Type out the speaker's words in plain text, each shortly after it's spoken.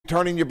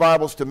turning your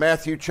Bibles to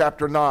Matthew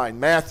chapter 9.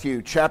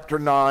 Matthew chapter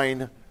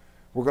 9.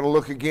 We're going to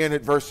look again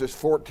at verses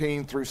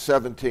 14 through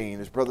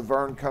 17 as Brother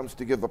Vern comes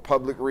to give a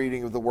public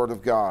reading of the Word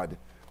of God.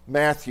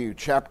 Matthew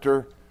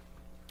chapter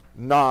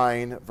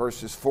 9,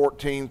 verses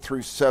 14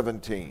 through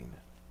 17.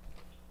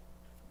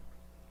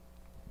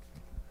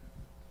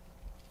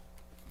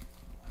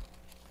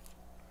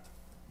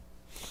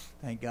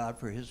 Thank God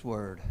for His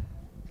Word.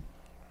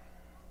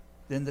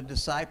 Then the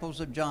disciples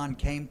of John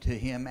came to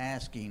him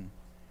asking,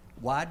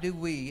 "Why do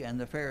we and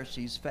the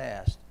Pharisees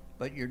fast,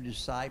 but your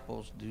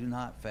disciples do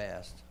not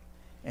fast?"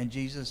 And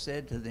Jesus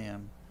said to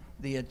them,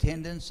 "The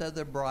attendants of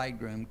the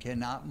bridegroom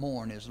cannot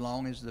mourn as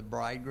long as the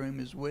bridegroom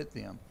is with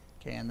them,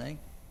 can they?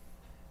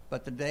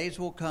 But the days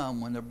will come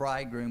when the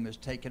bridegroom is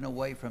taken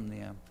away from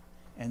them,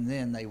 and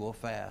then they will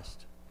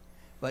fast.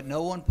 But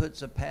no one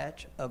puts a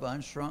patch of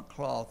unshrunk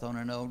cloth on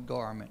an old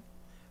garment,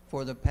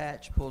 for the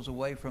patch pulls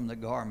away from the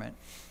garment,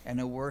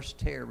 and a worse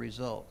tear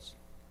results.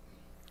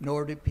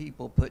 Nor do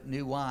people put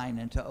new wine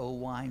into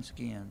old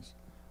wineskins.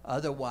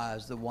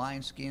 Otherwise the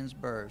wineskins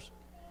burst,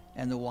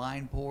 and the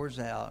wine pours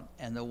out,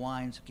 and the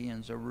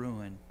wineskins are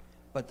ruined.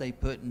 But they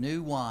put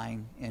new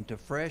wine into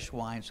fresh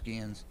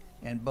wineskins,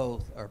 and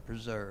both are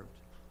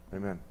preserved."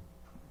 Amen.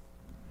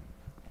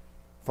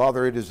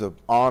 Father, it is an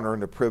honor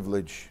and a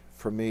privilege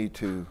for me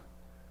to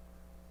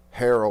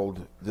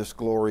herald this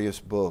glorious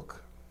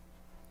book.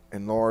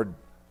 And Lord,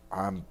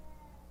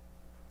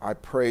 I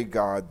pray,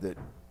 God, that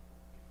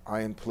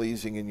I am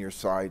pleasing in your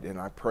sight, and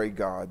I pray,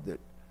 God,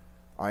 that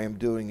I am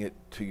doing it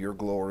to your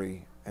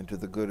glory and to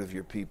the good of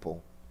your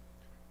people.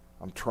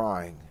 I'm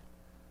trying.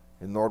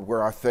 And Lord,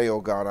 where I fail,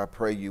 God, I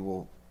pray you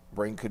will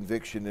bring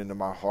conviction into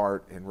my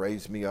heart and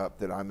raise me up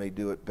that I may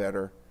do it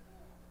better.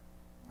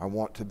 I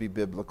want to be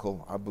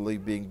biblical. I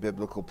believe being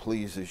biblical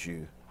pleases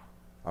you.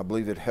 I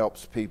believe it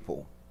helps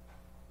people.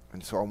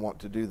 And so I want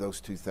to do those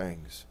two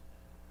things.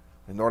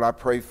 And Lord, I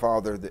pray,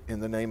 Father, that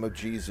in the name of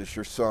Jesus,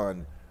 your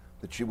Son,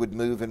 that you would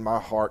move in my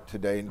heart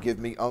today and give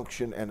me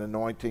unction and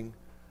anointing,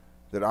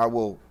 that I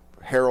will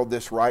herald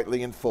this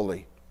rightly and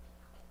fully.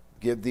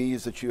 Give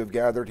these that you have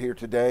gathered here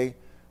today,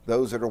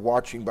 those that are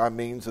watching by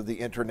means of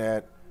the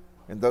internet,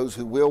 and those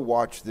who will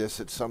watch this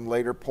at some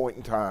later point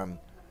in time,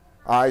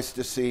 eyes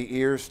to see,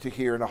 ears to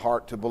hear, and a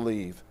heart to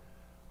believe.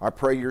 I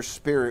pray your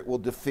Spirit will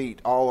defeat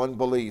all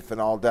unbelief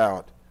and all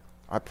doubt.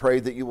 I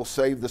pray that you will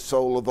save the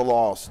soul of the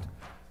lost.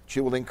 That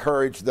you will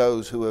encourage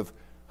those who have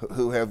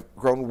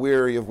grown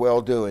weary of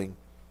well-doing.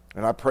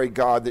 And I pray,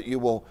 God, that you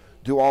will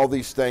do all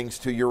these things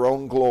to your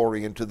own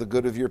glory and to the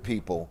good of your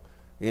people.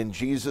 In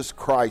Jesus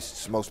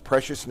Christ's most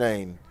precious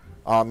name,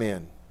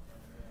 amen.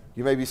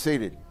 You may be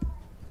seated.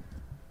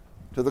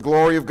 To the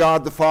glory of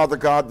God the Father,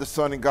 God the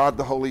Son, and God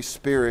the Holy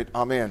Spirit,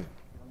 amen.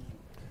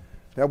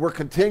 Now we're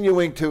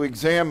continuing to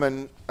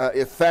examine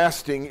if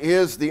fasting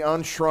is the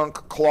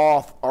unshrunk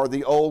cloth or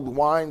the old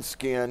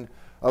wineskin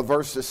of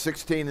verses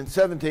 16 and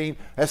 17,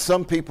 as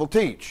some people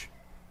teach.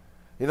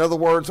 In other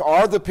words,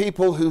 are the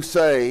people who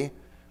say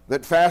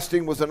that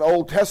fasting was an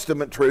Old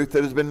Testament truth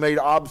that has been made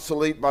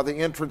obsolete by the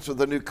entrance of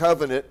the New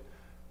Covenant,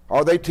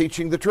 are they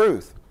teaching the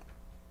truth?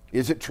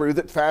 Is it true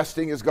that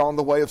fasting has gone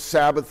the way of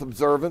Sabbath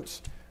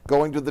observance,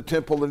 going to the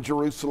temple in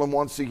Jerusalem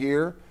once a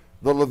year,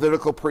 the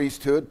Levitical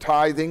priesthood,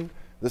 tithing,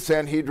 the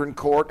Sanhedrin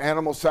court,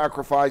 animal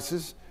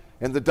sacrifices,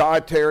 and the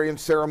dietary and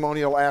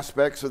ceremonial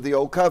aspects of the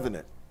Old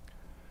Covenant?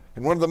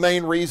 And one of the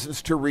main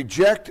reasons to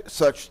reject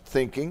such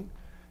thinking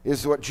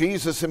is what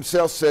Jesus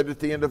himself said at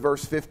the end of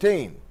verse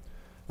 15.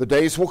 The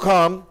days will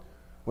come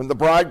when the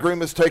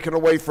bridegroom is taken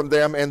away from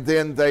them, and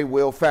then they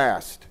will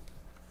fast.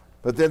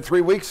 But then 3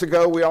 weeks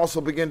ago, we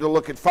also began to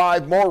look at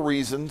 5 more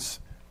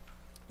reasons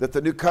that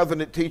the New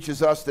Covenant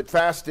teaches us that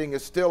fasting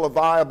is still a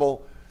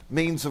viable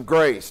means of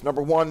grace.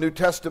 Number 1, New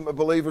Testament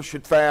believers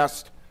should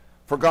fast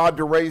for God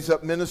to raise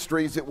up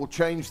ministries that will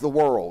change the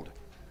world.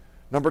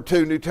 Number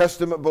 2, New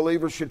Testament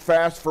believers should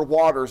fast for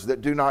waters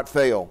that do not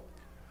fail.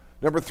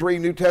 Number 3,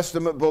 New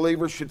Testament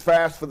believers should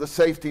fast for the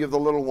safety of the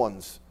little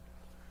ones.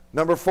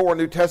 Number 4,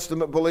 New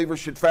Testament believers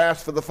should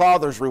fast for the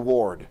Father's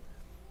reward.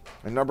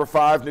 And number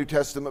 5, New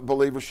Testament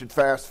believers should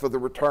fast for the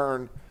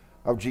return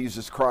of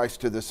Jesus Christ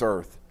to this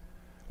earth.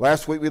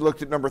 Last week we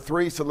looked at number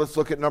 3, so let's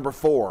look at number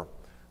 4.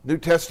 New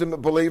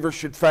Testament believers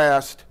should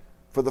fast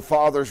for the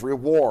Father's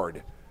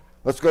reward.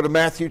 Let's go to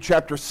Matthew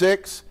chapter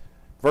 6,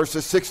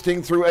 verses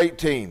 16 through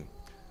 18.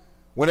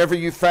 Whenever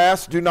you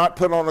fast, do not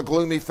put on a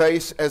gloomy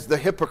face as the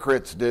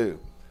hypocrites do,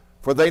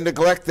 for they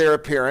neglect their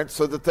appearance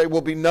so that they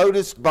will be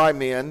noticed by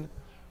men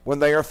when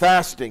they are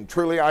fasting.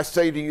 Truly I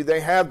say to you, they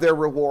have their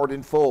reward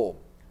in full.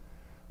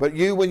 But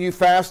you, when you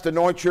fast,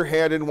 anoint your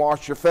head and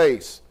wash your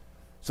face,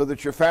 so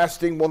that your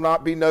fasting will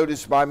not be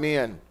noticed by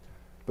men,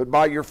 but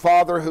by your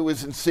Father who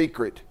is in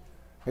secret.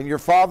 And your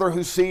Father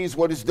who sees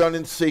what is done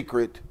in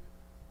secret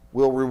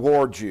will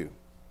reward you.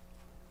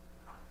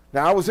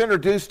 Now, I was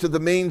introduced to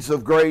the means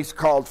of grace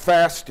called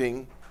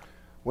fasting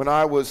when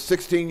I was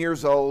 16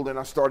 years old and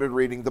I started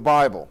reading the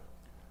Bible.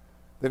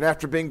 Then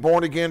after being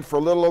born again for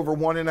a little over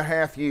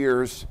 1.5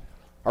 years,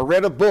 I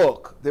read a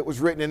book that was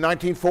written in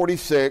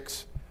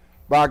 1946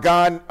 by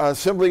an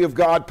Assembly of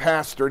God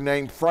pastor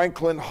named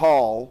Franklin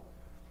Hall,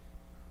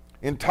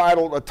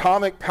 entitled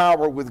Atomic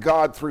Power with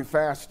God Through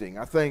Fasting.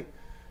 I think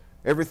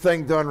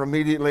everything done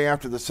immediately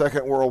after the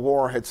Second World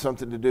War had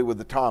something to do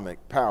with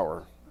atomic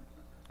power.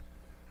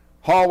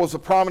 Hall was a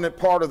prominent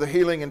part of the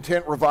healing and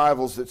tent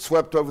revivals that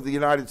swept over the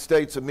United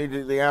States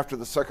immediately after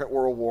the Second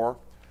World War.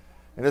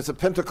 And as a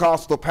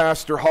Pentecostal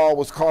pastor, Hall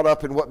was caught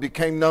up in what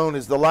became known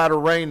as the Latter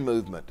Rain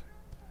movement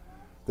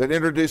that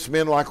introduced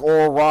men like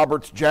Oral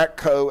Roberts, Jack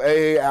Coe,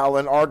 A.A.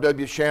 Allen,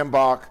 R.W.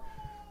 Shambach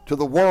to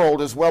the world,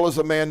 as well as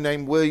a man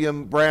named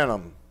William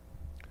Branham.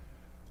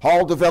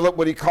 Hall developed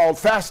what he called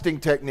fasting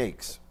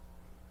techniques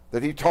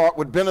that he taught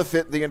would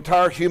benefit the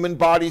entire human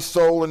body,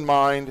 soul, and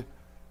mind.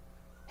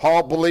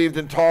 Hall believed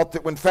and taught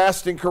that when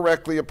fasting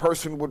correctly, a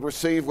person would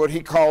receive what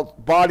he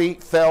called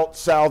body-felt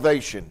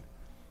salvation,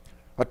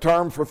 a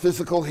term for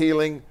physical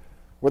healing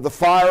where the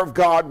fire of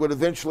God would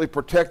eventually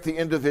protect the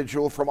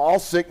individual from all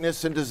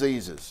sickness and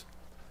diseases.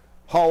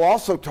 Hall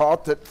also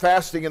taught that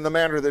fasting in the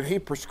manner that he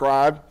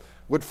prescribed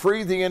would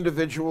free the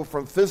individual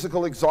from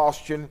physical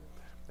exhaustion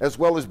as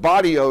well as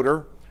body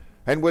odor,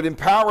 and would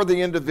empower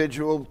the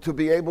individual to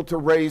be able to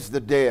raise the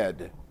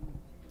dead.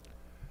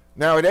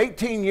 Now, at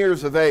 18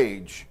 years of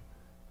age,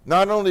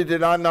 not only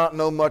did I not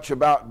know much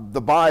about the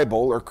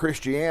Bible or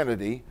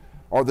Christianity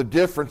or the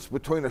difference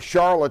between a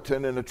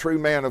charlatan and a true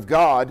man of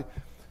God,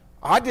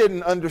 I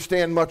didn't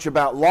understand much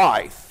about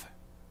life.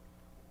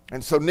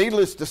 And so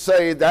needless to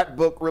say, that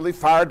book really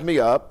fired me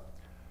up.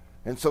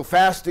 And so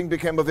fasting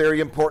became a very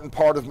important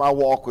part of my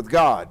walk with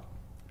God.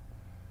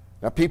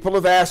 Now, people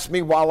have asked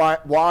me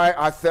why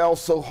I fell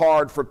so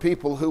hard for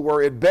people who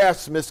were at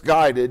best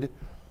misguided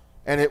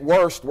and at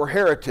worst were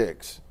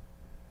heretics.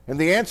 And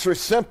the answer is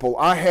simple.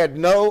 I had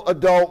no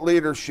adult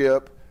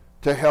leadership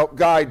to help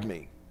guide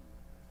me.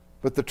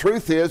 But the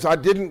truth is, I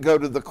didn't go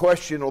to the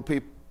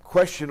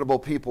questionable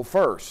people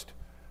first.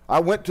 I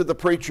went to the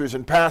preachers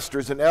and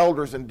pastors and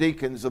elders and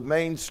deacons of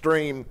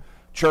mainstream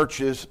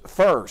churches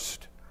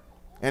first.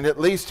 And at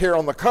least here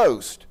on the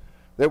coast,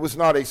 there was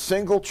not a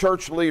single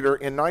church leader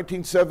in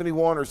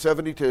 1971 or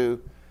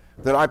 72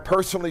 that I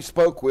personally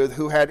spoke with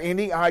who had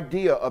any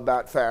idea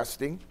about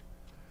fasting.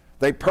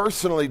 They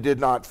personally did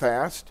not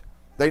fast.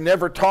 They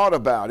never taught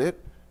about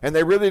it, and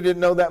they really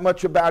didn't know that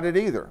much about it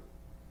either.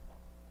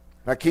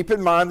 Now keep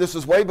in mind, this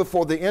is way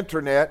before the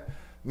internet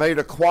made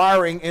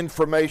acquiring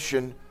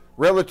information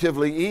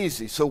relatively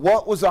easy. So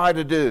what was I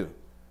to do?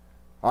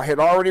 I had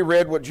already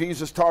read what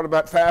Jesus taught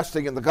about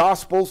fasting in the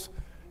Gospels,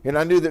 and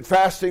I knew that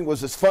fasting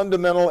was as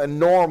fundamental and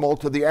normal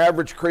to the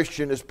average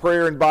Christian as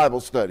prayer and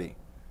Bible study.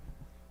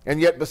 And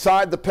yet,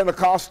 beside the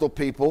Pentecostal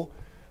people,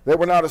 there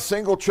were not a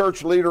single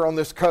church leader on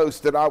this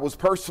coast that I was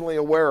personally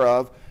aware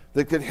of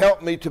that could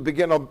help me to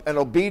begin an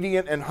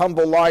obedient and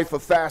humble life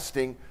of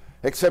fasting,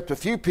 except a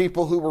few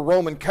people who were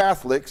Roman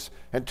Catholics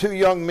and two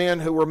young men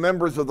who were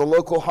members of the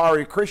local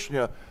Hare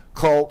Krishna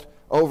cult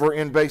over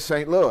in Bay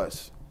St.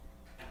 Louis.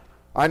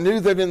 I knew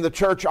that in the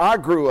church I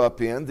grew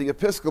up in, the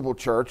Episcopal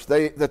Church,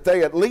 that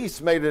they at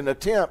least made an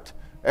attempt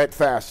at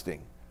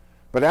fasting.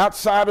 But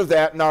outside of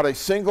that, not a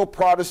single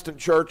Protestant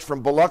church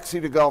from Biloxi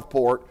to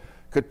Gulfport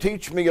could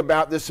teach me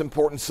about this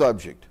important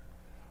subject.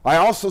 I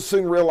also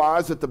soon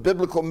realized that the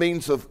biblical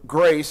means of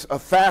grace,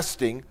 of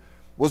fasting,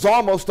 was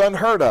almost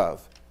unheard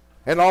of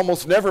and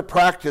almost never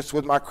practiced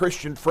with my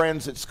Christian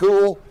friends at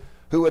school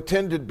who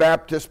attended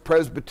Baptist,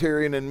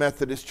 Presbyterian, and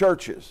Methodist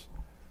churches.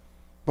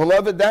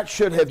 Beloved, that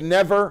should have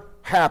never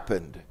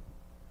happened.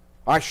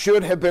 I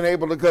should have been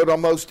able to go to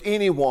almost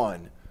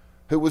anyone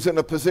who was in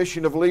a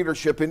position of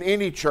leadership in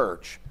any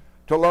church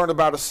to learn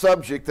about a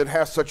subject that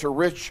has such a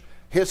rich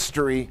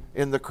history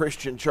in the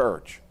Christian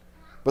church.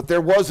 But there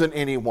wasn't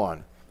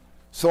anyone.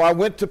 So I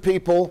went to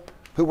people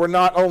who were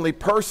not only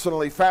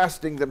personally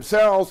fasting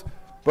themselves,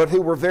 but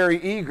who were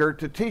very eager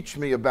to teach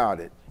me about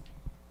it.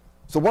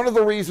 So one of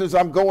the reasons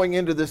I'm going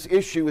into this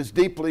issue as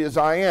deeply as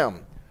I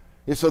am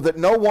is so that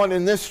no one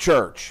in this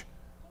church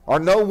or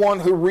no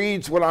one who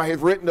reads what I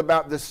have written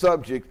about this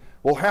subject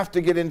will have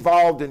to get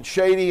involved in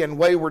shady and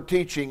wayward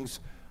teachings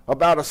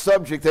about a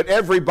subject that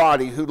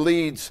everybody who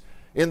leads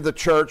in the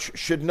church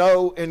should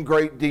know in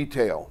great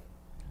detail.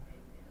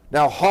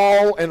 Now,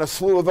 Hall and a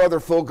slew of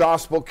other full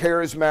gospel,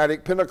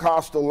 charismatic,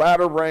 Pentecostal,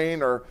 latter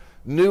rain, or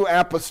new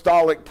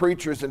apostolic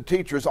preachers and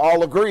teachers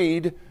all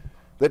agreed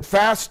that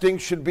fasting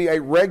should be a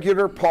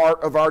regular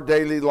part of our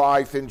daily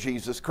life in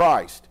Jesus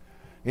Christ.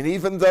 And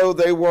even though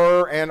they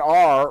were and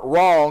are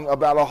wrong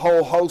about a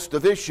whole host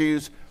of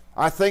issues,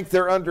 I think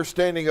their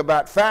understanding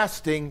about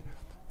fasting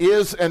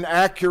is an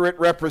accurate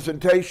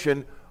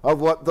representation of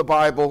what the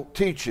Bible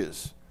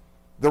teaches.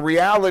 The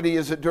reality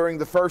is that during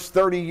the first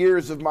 30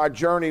 years of my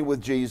journey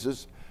with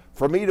Jesus,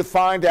 for me to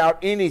find out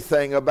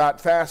anything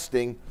about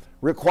fasting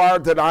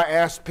required that I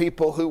ask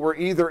people who were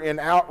either in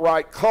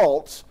outright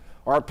cults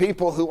or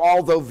people who,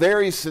 although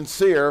very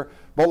sincere,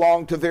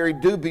 belonged to very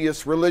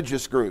dubious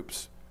religious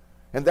groups.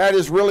 And that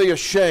is really a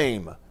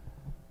shame,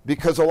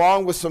 because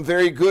along with some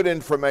very good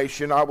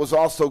information, I was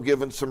also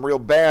given some real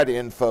bad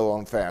info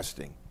on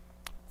fasting.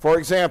 For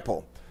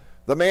example,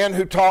 The man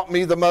who taught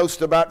me the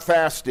most about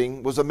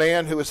fasting was a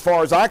man who, as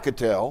far as I could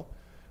tell,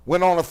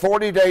 went on a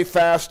 40-day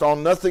fast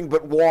on nothing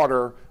but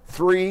water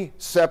 3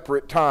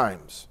 separate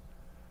times.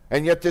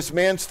 And yet this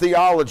man's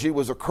theology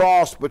was a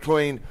cross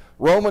between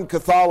Roman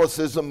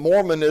Catholicism,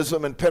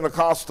 Mormonism, and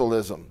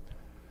Pentecostalism.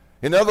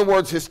 In other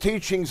words, his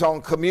teachings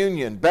on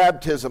communion,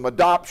 baptism,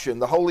 adoption,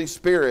 the Holy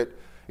Spirit,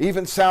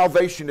 even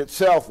salvation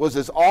itself was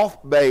as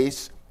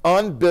off-base,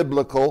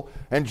 unbiblical,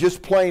 and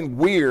just plain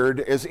weird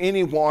as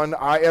anyone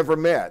I ever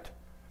met.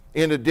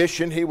 In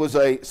addition, he was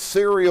a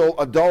serial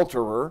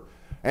adulterer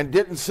and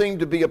didn't seem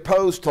to be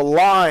opposed to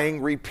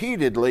lying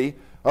repeatedly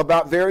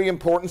about very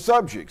important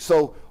subjects.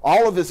 So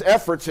all of his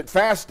efforts at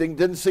fasting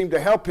didn't seem to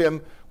help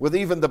him with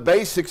even the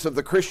basics of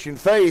the Christian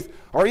faith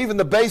or even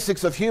the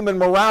basics of human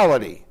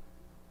morality.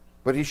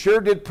 But he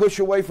sure did push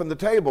away from the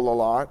table a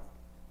lot.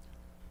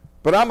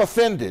 But I'm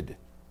offended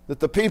that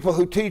the people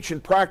who teach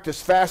and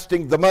practice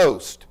fasting the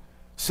most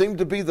seem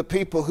to be the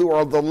people who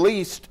are the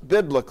least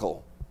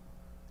biblical.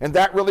 And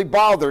that really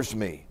bothers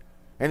me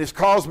and has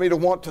caused me to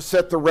want to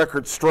set the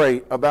record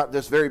straight about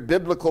this very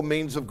biblical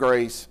means of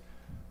grace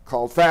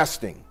called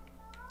fasting.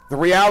 The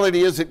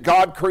reality is that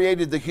God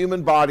created the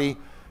human body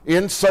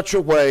in such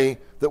a way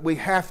that we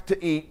have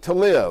to eat to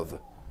live.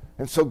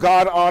 And so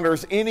God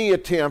honors any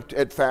attempt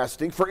at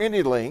fasting for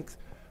any length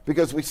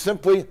because we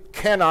simply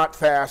cannot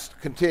fast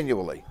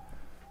continually.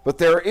 But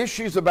there are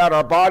issues about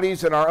our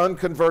bodies and our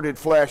unconverted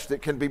flesh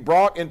that can be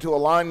brought into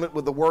alignment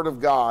with the Word of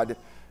God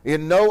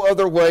in no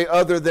other way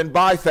other than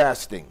by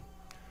fasting.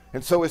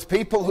 And so as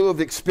people who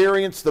have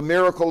experienced the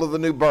miracle of the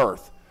new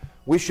birth,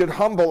 we should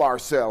humble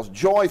ourselves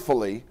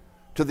joyfully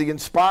to the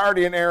inspired,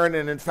 inerrant,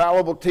 and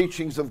infallible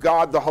teachings of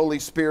God the Holy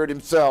Spirit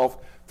himself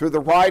through the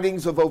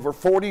writings of over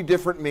 40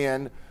 different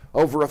men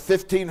over a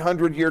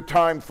 1,500-year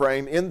time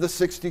frame in the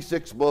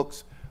 66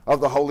 books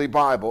of the Holy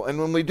Bible. And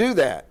when we do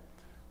that,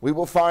 we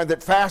will find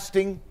that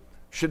fasting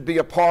should be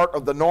a part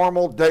of the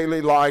normal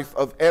daily life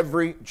of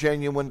every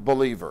genuine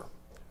believer.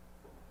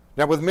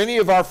 Now, with many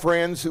of our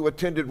friends who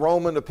attended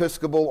Roman,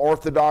 Episcopal,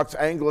 Orthodox,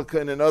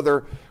 Anglican, and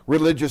other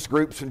religious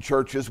groups and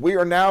churches, we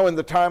are now in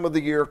the time of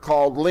the year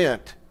called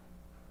Lent.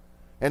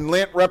 And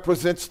Lent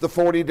represents the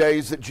 40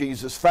 days that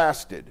Jesus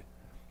fasted.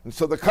 And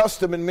so the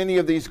custom in many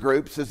of these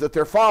groups is that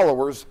their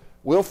followers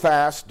will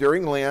fast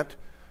during Lent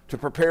to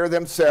prepare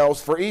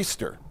themselves for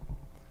Easter.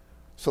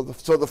 So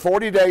the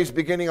 40 days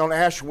beginning on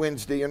Ash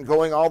Wednesday and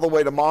going all the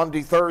way to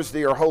Maundy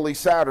Thursday or Holy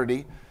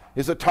Saturday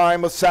is a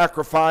time of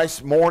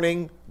sacrifice,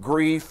 mourning,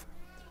 grief,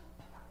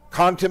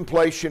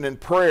 contemplation,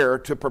 and prayer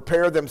to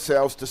prepare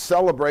themselves to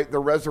celebrate the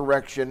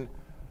resurrection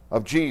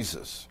of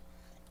Jesus.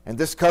 And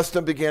this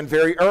custom began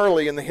very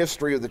early in the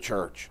history of the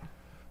church.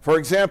 For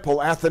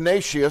example,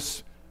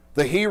 Athanasius,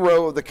 the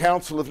hero of the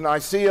Council of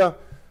Nicaea,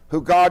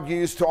 who God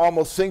used to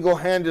almost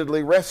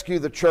single-handedly rescue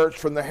the church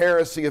from the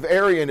heresy of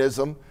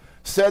Arianism,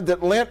 said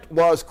that Lent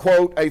was,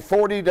 quote, a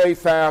 40-day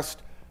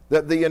fast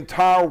that the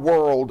entire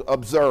world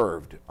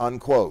observed,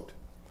 unquote.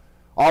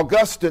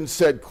 Augustine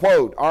said,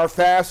 quote, our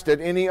fast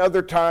at any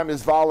other time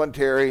is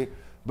voluntary,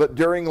 but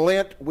during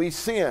Lent we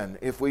sin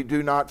if we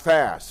do not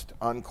fast,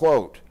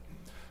 unquote.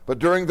 But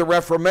during the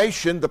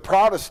Reformation, the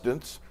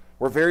Protestants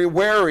were very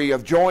wary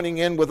of joining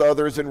in with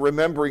others in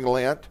remembering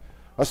Lent,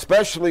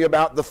 especially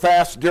about the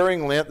fast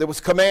during Lent that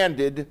was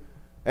commanded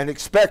and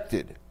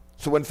expected.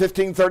 So in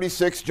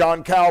 1536,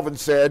 John Calvin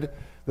said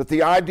that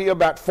the idea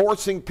about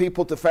forcing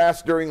people to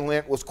fast during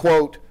Lent was,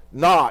 quote,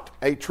 not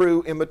a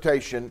true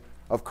imitation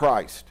of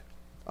Christ,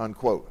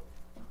 unquote.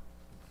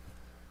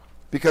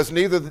 Because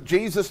neither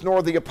Jesus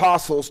nor the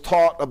apostles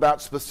taught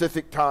about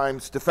specific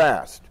times to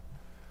fast.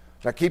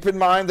 Now keep in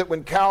mind that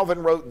when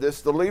Calvin wrote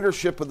this, the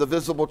leadership of the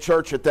visible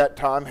church at that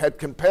time had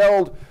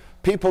compelled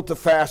people to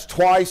fast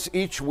twice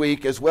each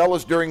week as well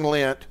as during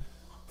Lent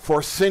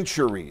for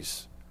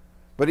centuries.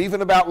 But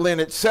even about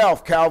Lent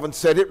itself, Calvin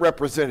said it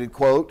represented,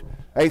 quote,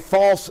 a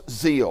false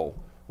zeal,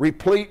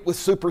 replete with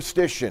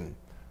superstition,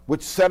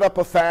 which set up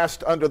a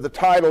fast under the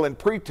title and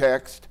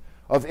pretext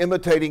of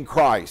imitating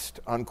Christ,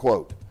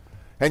 unquote.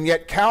 And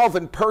yet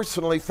Calvin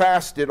personally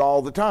fasted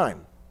all the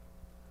time.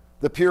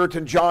 The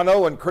Puritan John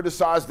Owen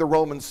criticized the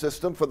Roman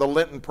system for the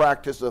Lenten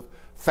practice of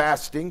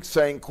fasting,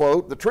 saying,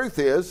 quote, the truth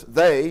is,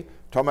 they,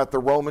 talking about the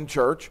Roman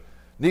church,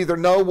 neither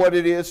know what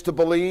it is to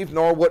believe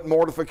nor what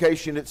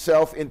mortification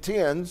itself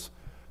intends.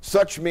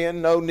 Such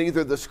men know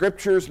neither the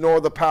scriptures nor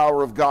the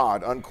power of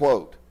God,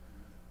 unquote.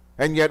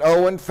 And yet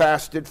Owen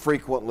fasted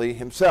frequently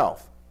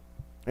himself.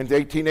 In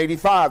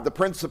 1885, the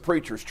Prince of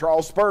Preachers,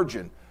 Charles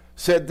Spurgeon,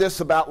 said this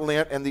about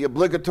Lent and the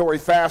obligatory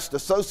fast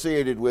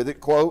associated with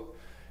it, quote,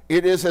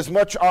 it is as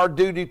much our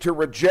duty to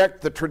reject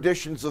the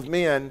traditions of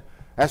men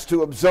as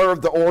to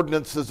observe the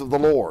ordinances of the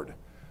Lord.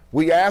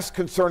 We ask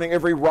concerning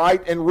every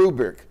rite and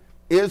rubric,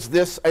 is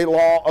this a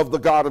law of the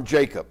God of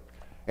Jacob?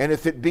 And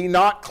if it be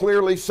not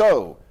clearly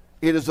so,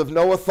 it is of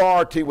no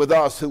authority with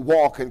us who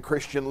walk in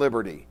Christian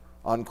liberty,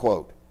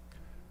 unquote.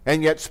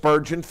 And yet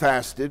Spurgeon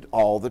fasted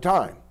all the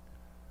time.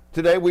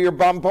 Today we are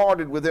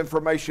bombarded with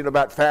information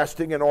about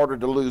fasting in order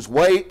to lose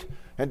weight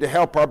and to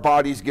help our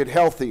bodies get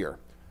healthier.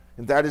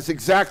 And that is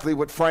exactly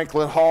what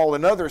Franklin Hall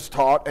and others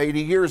taught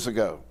 80 years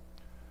ago.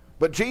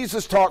 But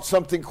Jesus taught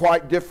something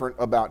quite different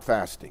about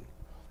fasting.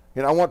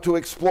 And I want to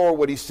explore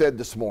what he said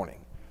this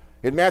morning.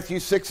 In Matthew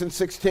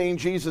 6:16,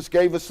 Jesus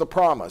gave us the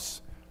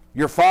promise,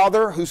 your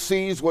Father who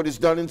sees what is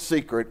done in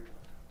secret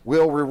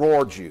will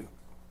reward you.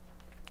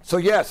 So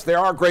yes, there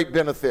are great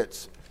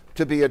benefits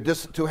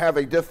to have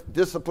a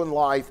disciplined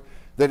life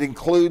that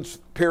includes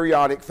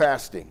periodic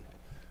fasting.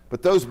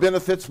 But those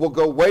benefits will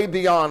go way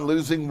beyond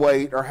losing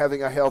weight or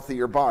having a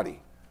healthier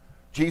body.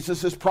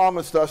 Jesus has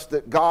promised us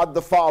that God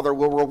the Father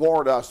will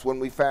reward us when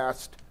we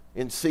fast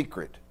in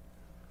secret.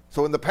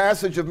 So in the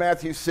passage of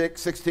Matthew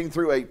 6:16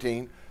 through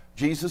 18,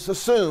 Jesus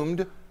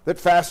assumed that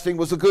fasting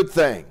was a good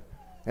thing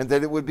and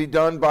that it would be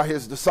done by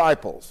his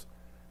disciples.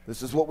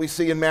 This is what we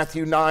see in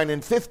Matthew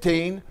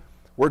 9:15,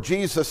 where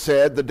Jesus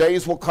said, the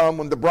days will come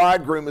when the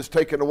bridegroom is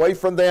taken away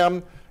from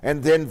them,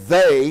 and then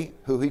they,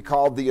 who he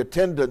called the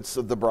attendants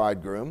of the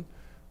bridegroom,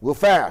 will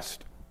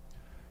fast.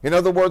 In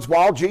other words,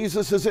 while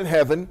Jesus is in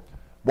heaven,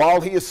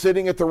 while he is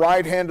sitting at the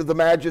right hand of the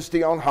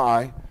Majesty on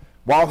high,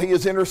 while he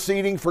is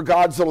interceding for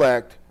God's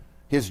elect,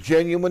 his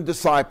genuine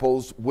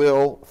disciples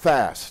will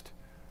fast.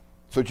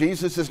 So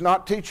Jesus is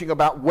not teaching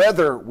about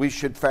whether we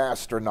should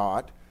fast or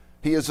not.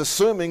 He is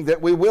assuming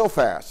that we will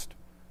fast.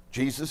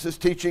 Jesus is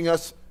teaching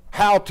us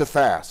how to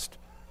fast.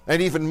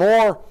 And even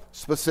more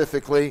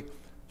specifically,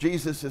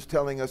 Jesus is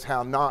telling us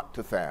how not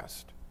to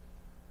fast.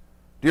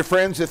 Dear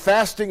friends, if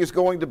fasting is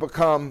going to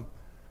become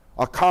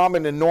a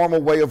common and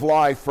normal way of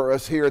life for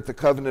us here at the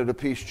Covenant of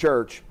Peace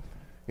Church,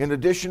 in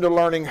addition to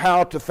learning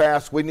how to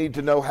fast, we need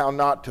to know how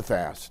not to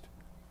fast.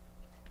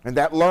 And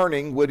that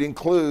learning would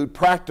include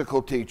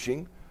practical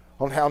teaching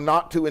on how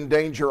not to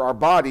endanger our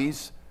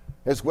bodies,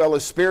 as well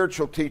as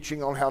spiritual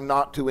teaching on how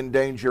not to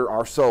endanger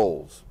our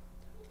souls.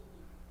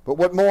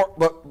 But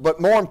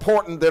more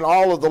important than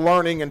all of the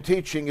learning and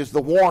teaching is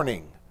the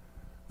warning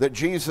that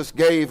Jesus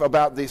gave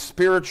about the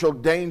spiritual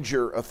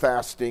danger of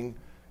fasting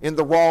in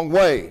the wrong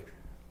way.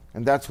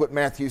 And that's what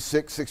Matthew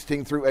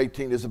 6:16 through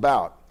 18 is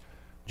about.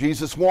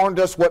 Jesus warned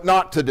us what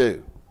not to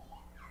do,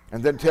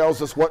 and then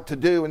tells us what to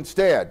do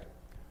instead.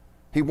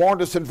 He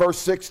warned us in verse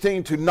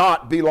 16 to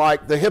not be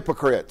like the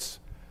hypocrites.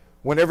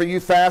 Whenever you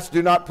fast,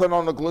 do not put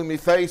on a gloomy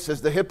face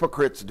as the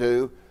hypocrites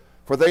do,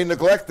 for they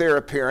neglect their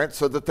appearance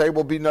so that they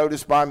will be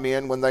noticed by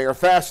men when they are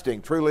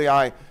fasting. Truly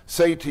I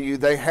say to you,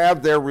 they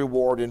have their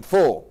reward in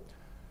full.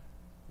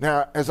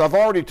 Now, as I've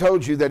already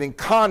told you, that in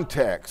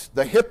context,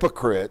 the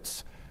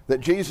hypocrites that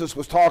Jesus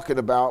was talking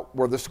about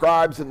were the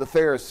scribes and the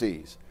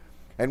Pharisees.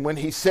 And when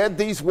he said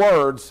these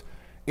words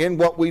in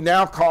what we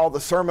now call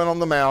the Sermon on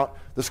the Mount,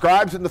 the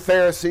scribes and the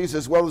Pharisees,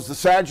 as well as the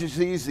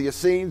Sadducees, the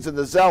Essenes, and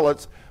the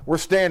Zealots, were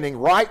standing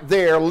right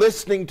there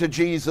listening to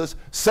Jesus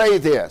say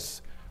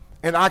this.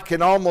 And I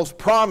can almost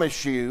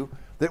promise you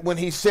that when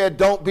he said,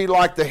 don't be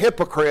like the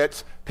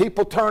hypocrites,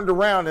 people turned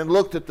around and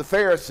looked at the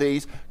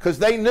Pharisees because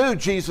they knew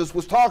Jesus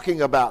was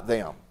talking about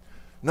them.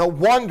 No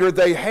wonder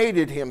they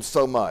hated him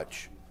so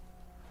much.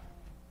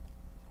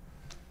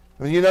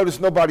 And you notice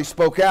nobody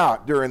spoke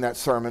out during that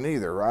sermon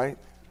either, right?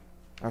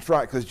 That's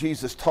right, because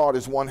Jesus taught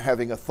as one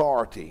having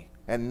authority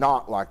and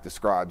not like the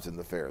scribes and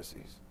the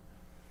Pharisees.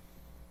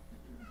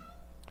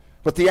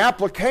 But the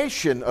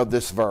application of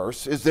this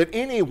verse is that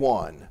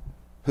anyone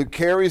who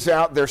carries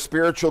out their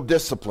spiritual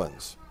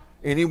disciplines,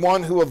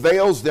 anyone who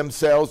avails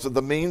themselves of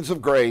the means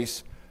of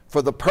grace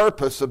for the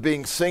purpose of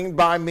being seen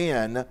by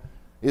men,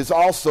 is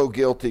also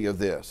guilty of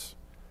this.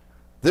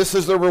 This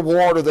is the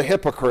reward of the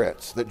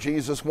hypocrites that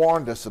Jesus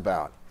warned us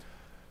about.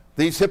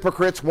 These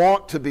hypocrites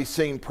want to be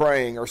seen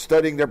praying or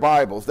studying their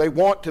Bibles. They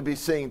want to be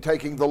seen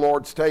taking the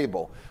Lord's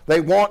table. They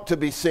want to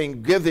be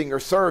seen giving or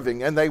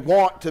serving, and they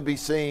want to be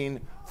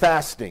seen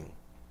fasting.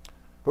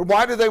 But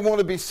why do they want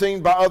to be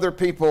seen by other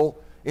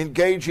people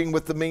engaging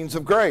with the means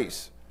of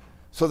grace?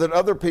 So that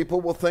other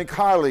people will think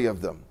highly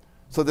of them,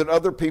 so that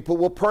other people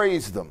will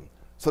praise them,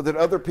 so that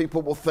other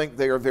people will think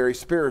they are very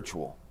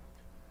spiritual.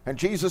 And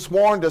Jesus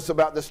warned us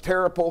about this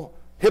terrible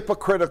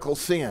hypocritical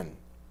sin.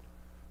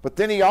 But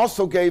then he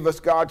also gave us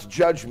God's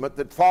judgment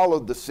that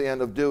followed the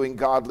sin of doing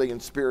godly and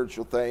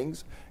spiritual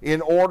things in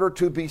order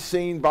to be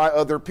seen by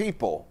other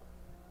people.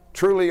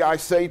 Truly I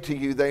say to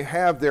you, they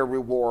have their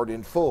reward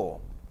in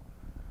full.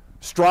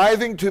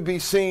 Striving to be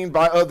seen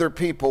by other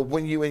people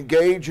when you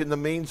engage in the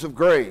means of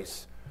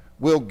grace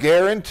will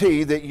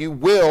guarantee that you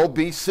will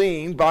be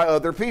seen by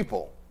other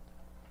people.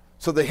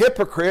 So the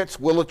hypocrites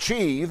will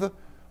achieve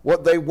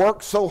what they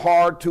work so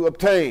hard to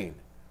obtain,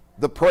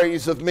 the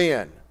praise of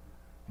men.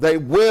 They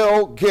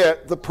will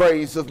get the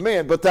praise of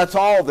men, but that's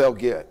all they'll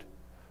get.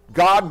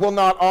 God will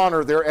not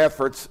honor their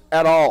efforts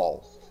at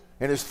all.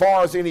 And as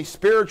far as any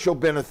spiritual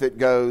benefit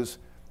goes,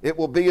 it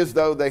will be as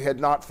though they had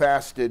not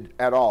fasted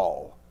at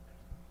all.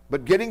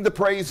 But getting the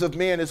praise of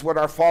men is what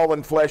our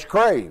fallen flesh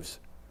craves.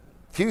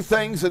 Few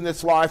things in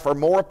this life are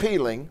more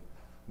appealing,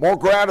 more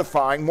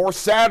gratifying, more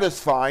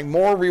satisfying,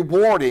 more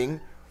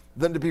rewarding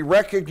than to be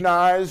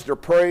recognized or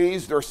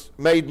praised or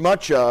made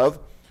much of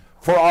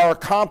for our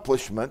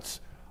accomplishments,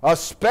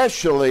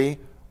 especially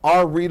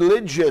our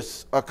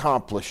religious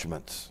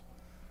accomplishments.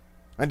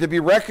 And to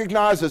be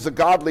recognized as a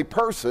godly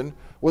person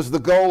was the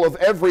goal of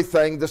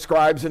everything the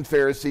scribes and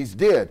Pharisees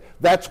did.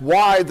 That's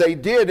why they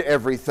did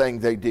everything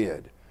they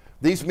did.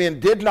 These men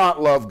did not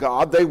love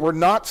God, they were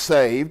not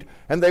saved,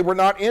 and they were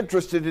not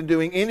interested in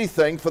doing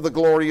anything for the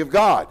glory of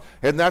God.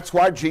 And that's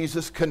why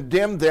Jesus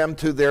condemned them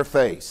to their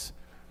face.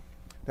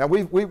 Now,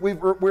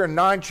 we're in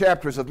 9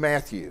 chapters of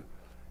Matthew,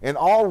 and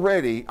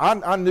already,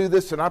 I knew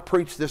this and I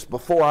preached this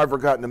before I ever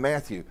got into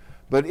Matthew,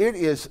 but it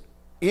is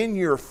in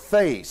your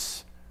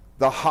face,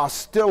 the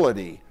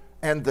hostility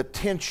and the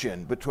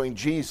tension between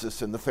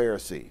Jesus and the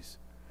Pharisees.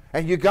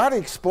 And you got to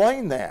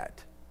explain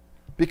that,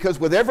 because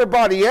with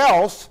everybody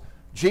else,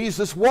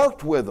 Jesus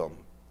worked with them.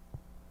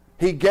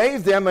 He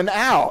gave them an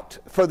out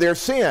for their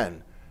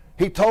sin.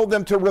 He told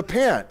them to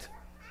repent.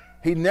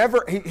 He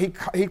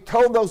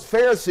told those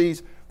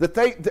Pharisees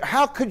that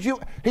how could you,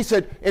 he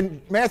said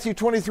in Matthew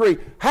 23,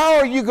 how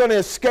are you going to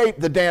escape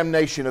the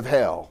damnation of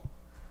hell?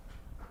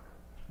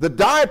 The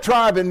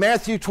diatribe in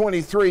Matthew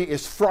 23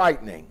 is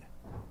frightening.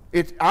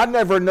 I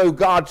never know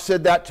God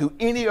said that to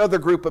any other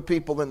group of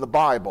people in the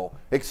Bible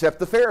except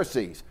the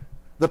Pharisees.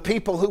 The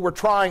people who were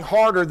trying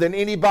harder than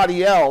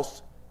anybody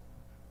else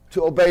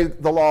to obey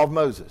the law of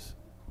Moses.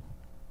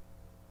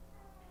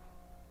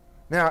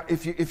 Now,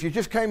 if you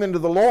just came into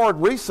the Lord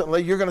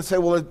recently, you're going to say,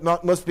 well,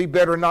 it must be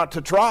better not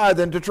to try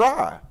than to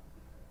try.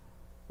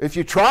 If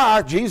you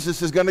try,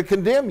 Jesus is going to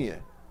condemn you.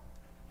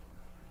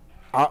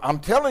 I'm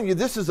telling you,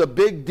 this is a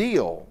big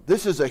deal.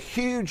 This is a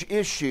huge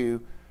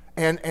issue,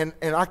 and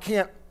I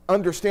can't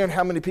understand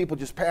how many people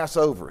just pass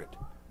over it.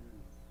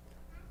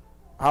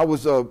 I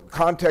was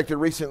contacted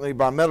recently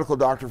by a medical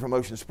doctor from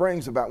Ocean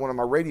Springs about one of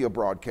my radio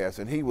broadcasts,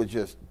 and he was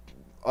just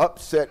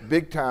upset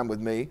big time with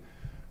me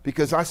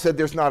because I said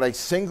there's not a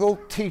single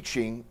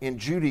teaching in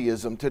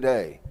Judaism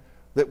today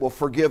that will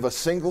forgive a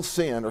single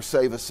sin or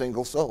save a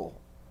single soul.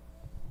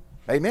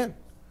 Amen.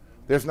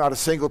 There's not a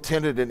single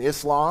tenet in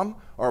Islam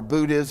or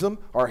Buddhism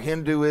or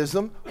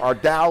Hinduism or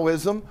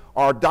Taoism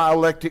or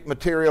dialectic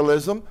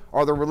materialism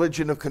or the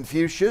religion of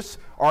Confucius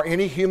or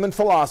any human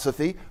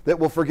philosophy that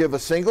will forgive a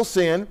single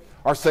sin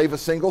or save a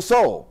single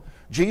soul.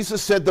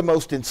 Jesus said the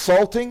most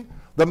insulting,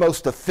 the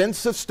most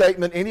offensive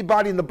statement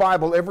anybody in the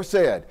Bible ever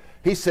said.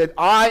 He said,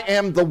 I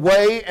am the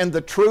way and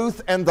the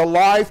truth and the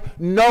life.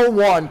 No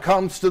one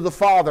comes to the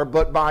Father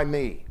but by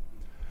me.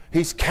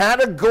 He's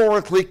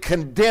categorically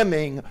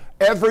condemning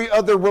every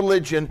other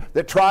religion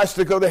that tries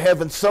to go to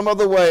heaven some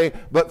other way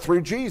but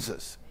through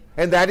Jesus.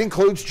 And that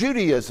includes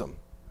Judaism.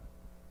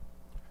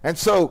 And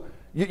so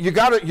you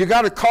got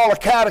to call a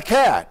cat a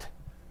cat.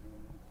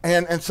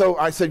 And so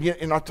I said,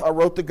 I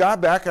wrote the guy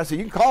back. I said,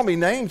 you can call me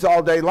names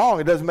all day long.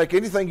 It doesn't make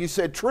anything you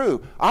said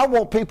true. I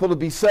want people to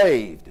be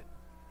saved.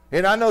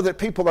 And I know that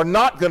people are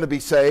not going to be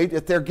saved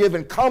if they're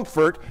given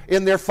comfort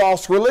in their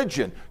false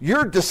religion.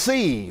 You're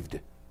deceived.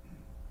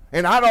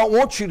 And I don't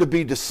want you to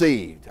be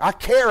deceived. I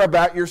care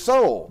about your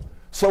soul.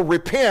 So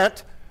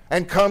repent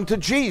and come to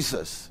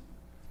Jesus.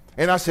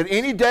 And I said,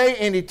 any day,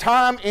 any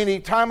time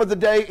of the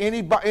day,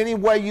 any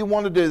way you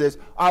want to do this,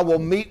 I will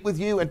meet with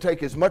you and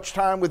take as much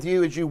time with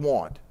you as you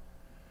want.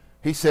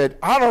 He said,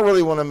 I don't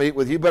really want to meet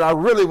with you, but I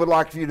really would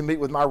like for you to meet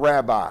with my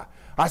rabbi.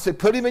 I said,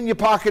 put him in your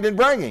pocket and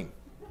bring him.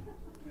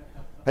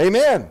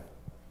 Amen.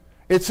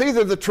 It's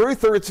either the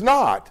truth or it's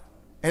not.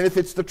 And if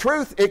it's the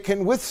truth, it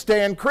can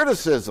withstand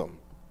criticism.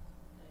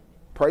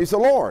 Praise the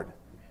Lord.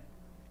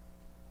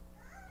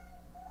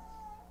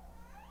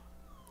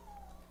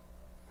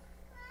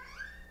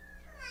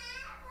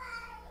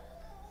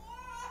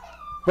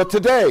 But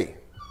today,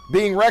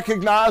 being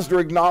recognized or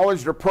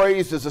acknowledged or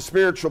praised as a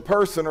spiritual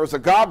person or as a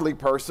godly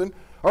person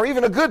or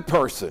even a good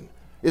person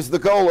is the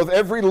goal of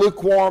every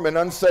lukewarm and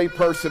unsaved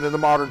person in the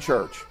modern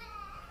church.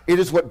 It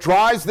is what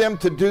drives them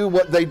to do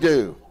what they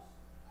do.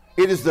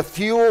 It is the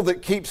fuel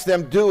that keeps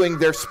them doing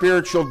their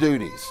spiritual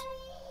duties.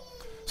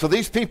 So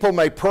these people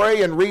may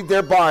pray and read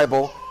their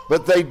Bible,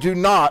 but they do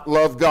not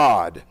love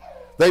God.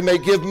 They may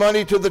give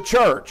money to the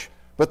church,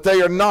 but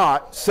they are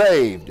not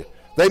saved.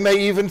 They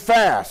may even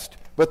fast,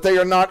 but they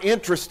are not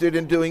interested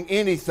in doing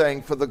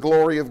anything for the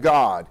glory of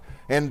God.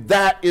 And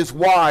that is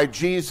why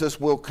Jesus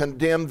will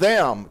condemn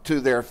them to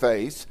their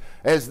face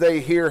as they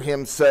hear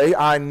him say,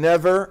 I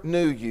never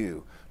knew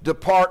you.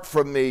 Depart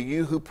from me,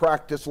 you who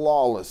practice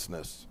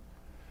lawlessness.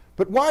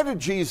 But why did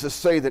Jesus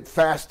say that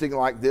fasting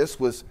like this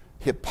was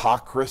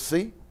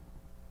hypocrisy?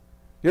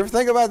 You ever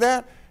think about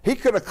that? He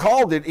could have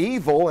called it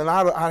evil and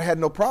I had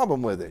no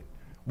problem with it.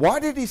 Why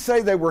did he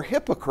say they were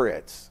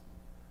hypocrites?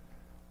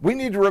 We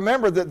need to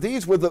remember that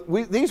these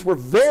were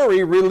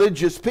very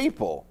religious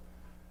people.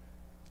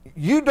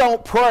 You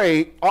don't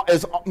pray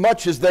as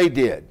much as they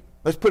did.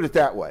 Let's put it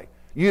that way.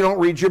 You don't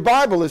read your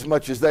Bible as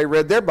much as they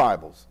read their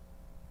Bibles.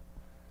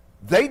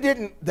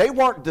 They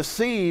weren't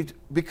deceived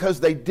because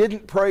they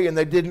didn't pray and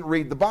they didn't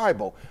read the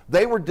Bible.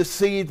 They were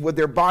deceived with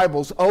their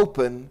Bibles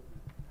open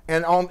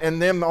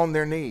and them on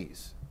their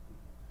knees.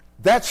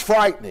 That's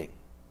frightening.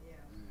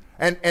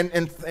 And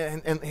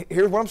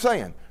here's what I'm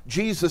saying.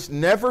 Jesus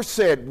never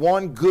said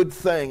one good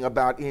thing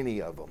about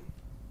any of them.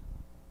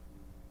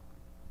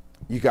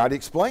 You got to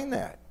explain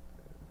that.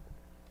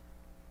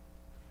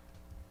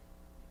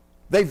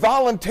 They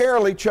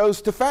voluntarily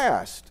chose to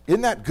fast.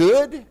 Isn't that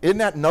good? Isn't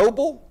that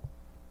noble?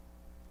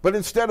 But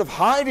instead of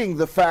hiding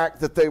the fact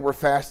that they were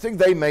fasting,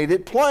 they made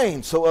it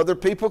plain so other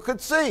people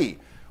could see.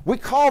 We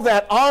call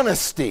that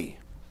honesty.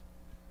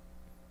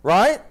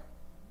 Right?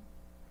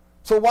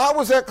 So why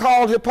was that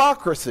called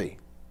hypocrisy?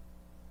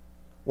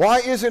 Why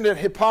isn't it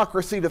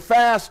hypocrisy to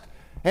fast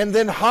and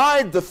then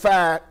hide the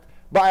fact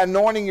by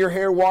anointing your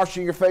hair,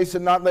 washing your face,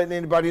 and not letting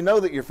anybody know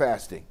that you're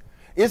fasting?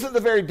 Isn't the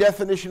very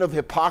definition of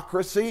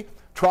hypocrisy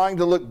trying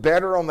to look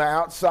better on the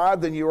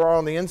outside than you are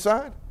on the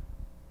inside?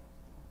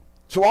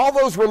 So all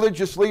those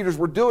religious leaders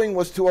were doing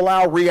was to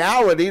allow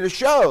reality to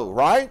show,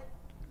 right?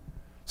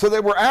 So they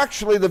were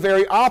actually the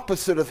very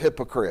opposite of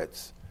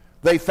hypocrites.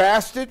 They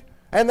fasted,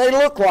 and they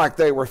looked like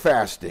they were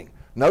fasting.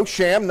 No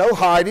sham, no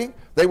hiding.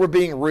 They were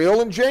being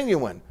real and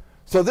genuine.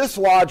 So this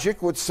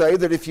logic would say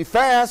that if you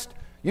fast,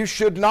 you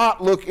should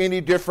not look any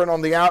different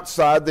on the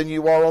outside than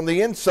you are on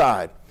the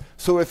inside.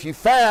 So if you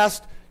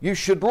fast, you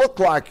should look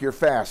like you're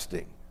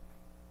fasting.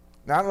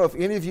 Now, I don't know if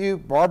any of you,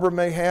 Barbara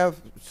may have,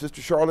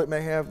 Sister Charlotte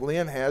may have,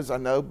 Lynn has, I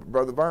know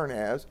Brother Vern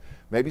has.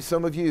 Maybe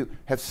some of you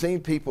have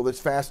seen people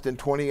that's fasting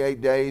 28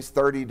 days,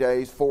 30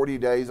 days, 40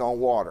 days on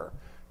water.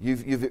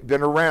 You've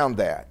been around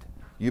that.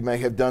 You may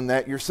have done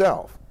that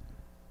yourself.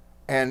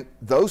 And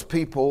those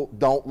people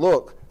don't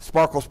look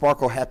sparkle,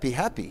 sparkle, happy,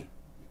 happy.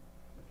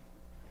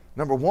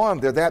 Number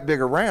one, they're that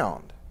big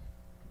around.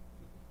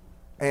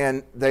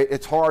 And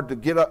it's hard to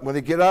get up. When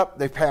they get up,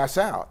 they pass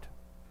out.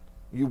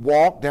 You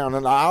walk down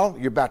an aisle,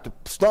 you're about to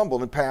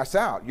stumble and pass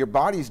out. Your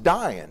body's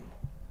dying.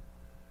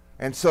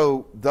 And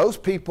so those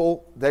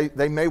people,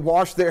 they may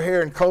wash their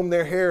hair and comb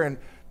their hair and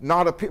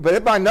not appear, but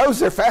everybody knows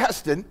they're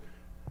fasting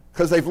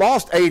because they've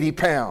lost 80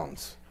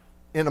 pounds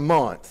in a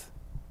month.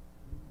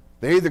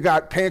 They either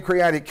got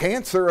pancreatic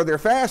cancer or they're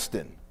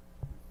fasting.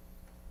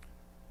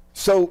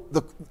 So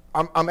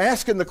I'm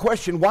asking the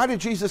question, why did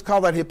Jesus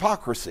call that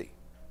hypocrisy?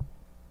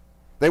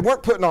 They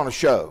weren't putting on a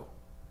show.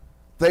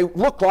 They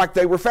looked like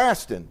they were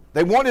fasting.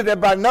 They wanted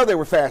everybody to know they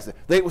were fasting.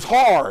 It was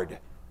hard.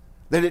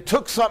 That it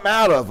took something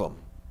out of them.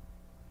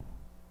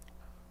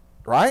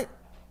 Right?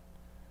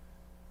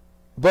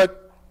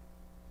 But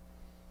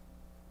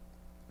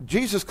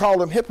Jesus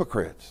called them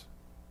hypocrites.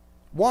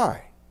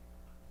 Why?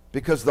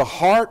 Because the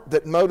heart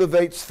that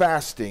motivates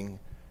fasting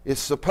is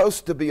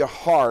supposed to be a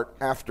heart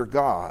after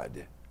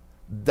God.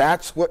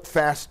 That's what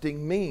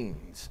fasting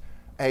means.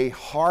 A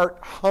heart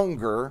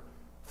hunger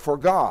for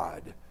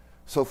God.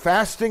 So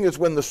fasting is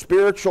when the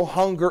spiritual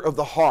hunger of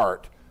the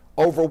heart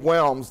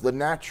overwhelms the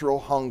natural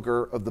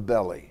hunger of the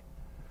belly.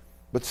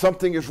 But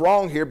something is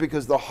wrong here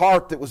because the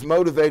heart that was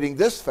motivating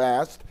this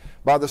fast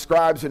by the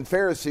scribes and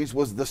Pharisees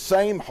was the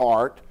same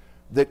heart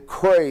that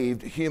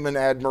craved human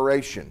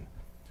admiration.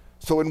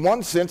 So in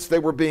one sense, they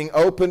were being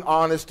open,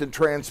 honest, and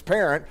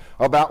transparent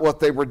about what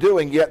they were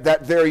doing, yet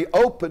that very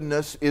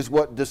openness is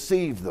what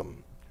deceived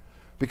them.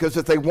 Because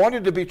if they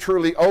wanted to be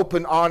truly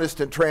open,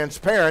 honest, and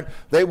transparent,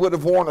 they would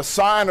have worn a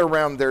sign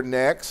around their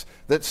necks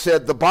that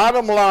said, the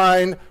bottom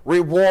line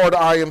reward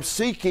I am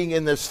seeking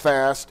in this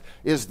fast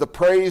is the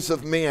praise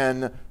of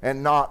men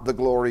and not the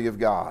glory of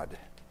God.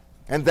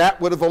 And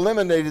that would have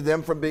eliminated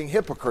them from being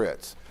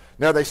hypocrites.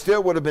 Now, they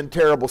still would have been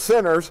terrible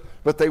sinners,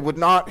 but they would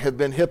not have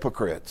been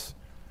hypocrites.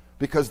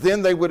 Because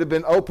then they would have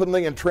been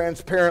openly and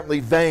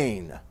transparently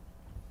vain,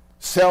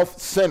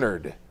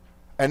 self-centered,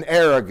 and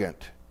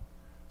arrogant.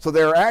 So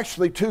there are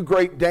actually two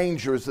great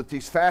dangers that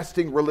these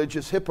fasting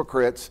religious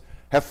hypocrites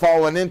have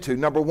fallen into.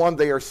 Number one,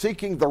 they are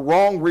seeking the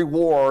wrong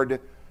reward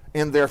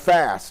in their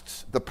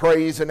fasts, the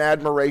praise and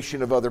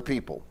admiration of other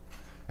people.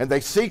 And they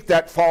seek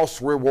that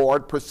false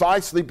reward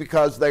precisely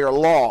because they are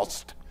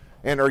lost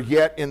and are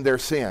yet in their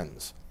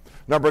sins.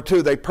 Number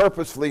two, they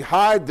purposefully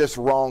hide this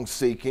wrong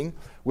seeking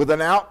with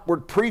an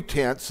outward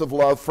pretense of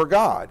love for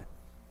God.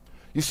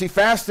 You see,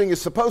 fasting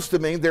is supposed to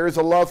mean there is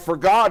a love for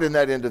God in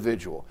that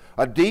individual,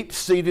 a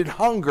deep-seated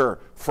hunger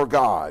for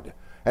God.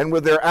 And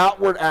with their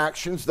outward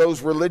actions,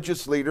 those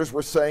religious leaders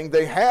were saying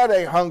they had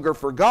a hunger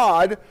for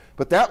God,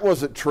 but that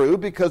wasn't true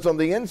because on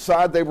the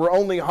inside they were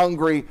only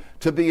hungry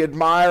to be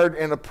admired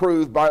and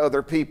approved by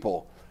other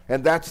people.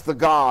 And that's the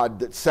God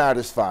that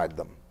satisfied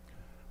them.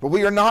 But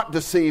we are not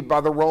deceived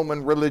by the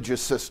Roman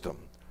religious system.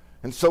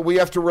 And so we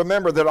have to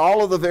remember that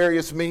all of the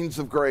various means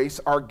of grace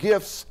are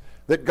gifts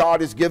that God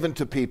has given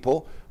to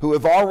people who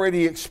have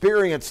already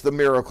experienced the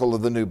miracle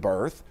of the new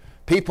birth,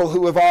 people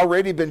who have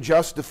already been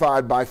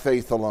justified by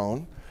faith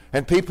alone,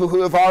 and people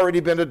who have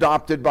already been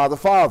adopted by the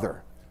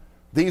Father.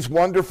 These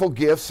wonderful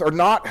gifts are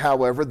not,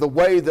 however, the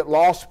way that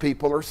lost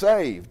people are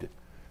saved.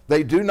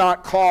 They do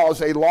not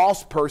cause a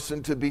lost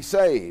person to be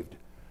saved.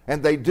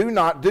 And they do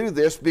not do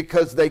this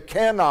because they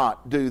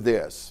cannot do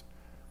this.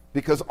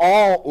 Because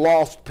all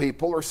lost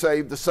people are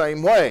saved the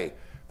same way.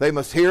 They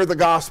must hear the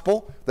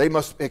gospel, they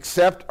must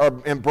accept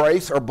or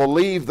embrace or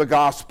believe the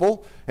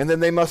gospel, and then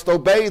they must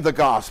obey the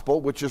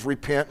gospel, which is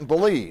repent and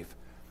believe.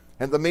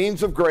 And the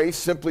means of grace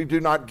simply do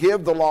not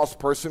give the lost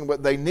person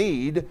what they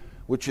need,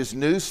 which is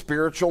new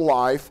spiritual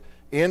life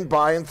in,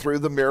 by, and through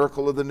the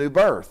miracle of the new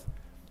birth.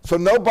 So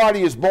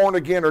nobody is born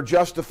again or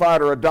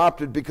justified or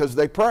adopted because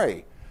they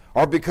pray,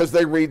 or because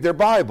they read their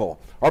Bible,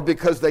 or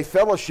because they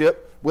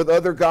fellowship with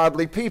other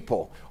godly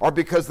people, or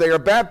because they are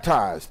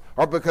baptized,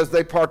 or because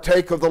they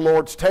partake of the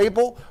Lord's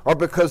table, or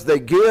because they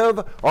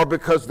give, or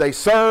because they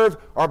serve,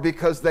 or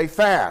because they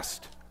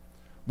fast.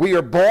 We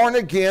are born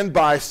again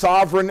by a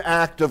sovereign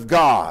act of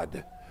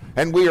God,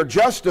 and we are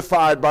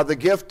justified by the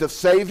gift of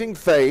saving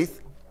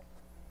faith,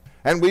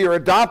 and we are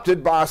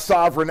adopted by a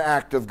sovereign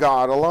act of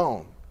God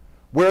alone.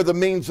 Where the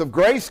means of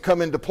grace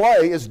come into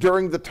play is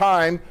during the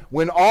time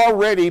when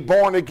already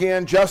born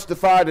again,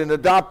 justified, and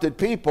adopted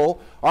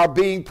people are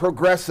being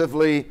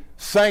progressively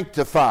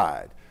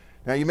sanctified.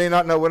 Now, you may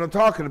not know what I'm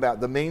talking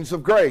about. The means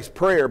of grace: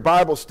 prayer,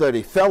 Bible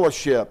study,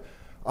 fellowship,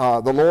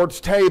 the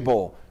Lord's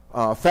table,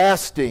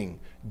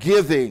 fasting,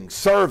 giving,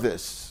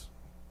 service,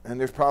 and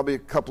there's probably a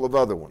couple of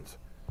other ones.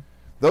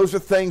 Those are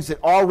things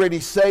that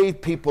already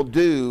saved people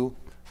do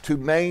to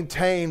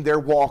maintain their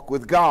walk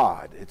with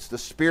God. It's the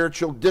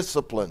spiritual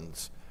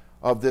disciplines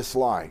of this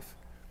life.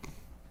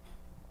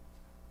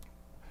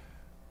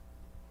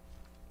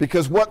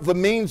 Because what the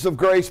means of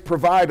grace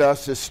provide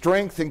us is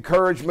strength,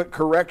 encouragement,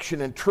 correction,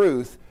 and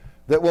truth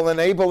that will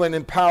enable and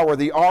empower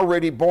the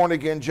already born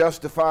again,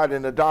 justified,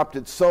 and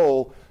adopted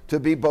soul to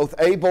be both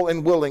able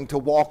and willing to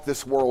walk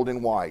this world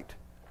in white.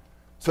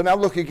 So now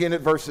look again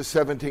at verses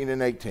 17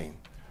 and 18.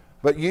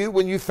 But you,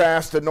 when you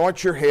fast,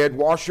 anoint your head,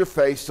 wash your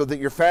face, so that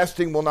your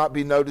fasting will not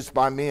be noticed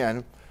by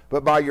men,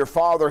 but by your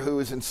Father who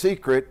is in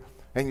secret,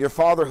 and your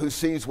Father who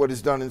sees what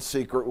is done in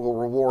secret will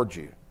reward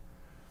you.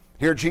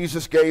 Here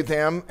Jesus gave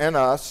them and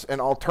us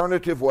an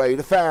alternative way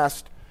to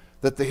fast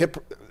that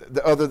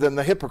other than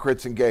the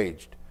hypocrites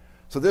engaged.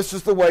 So this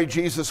is the way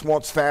Jesus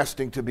wants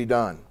fasting to be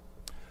done.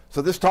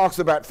 So this talks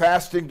about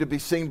fasting to be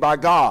seen by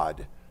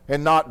God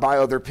and not by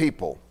other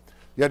people.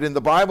 Yet in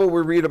the Bible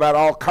we read about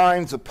all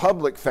kinds of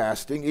public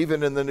fasting,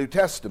 even in the New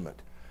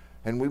Testament.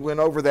 And we went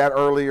over that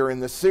earlier in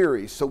the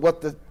series. So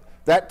what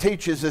that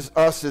teaches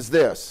us is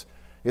this: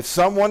 if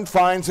someone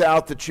finds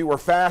out that you are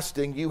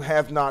fasting, you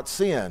have not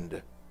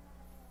sinned.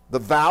 The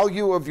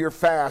value of your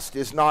fast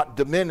is not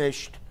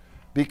diminished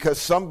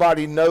because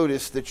somebody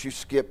noticed that you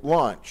skipped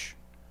lunch.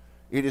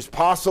 It is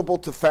possible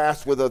to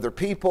fast with other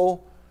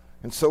people,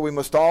 and so we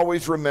must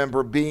always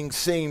remember being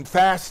seen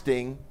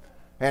fasting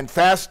and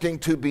fasting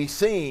to be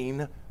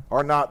seen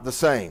are not the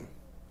same.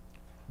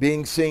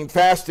 Being seen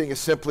fasting is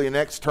simply an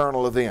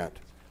external event,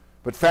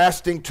 but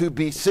fasting to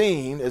be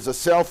seen is a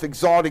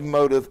self-exalting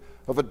motive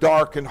of a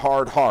dark and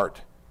hard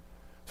heart.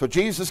 So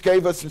Jesus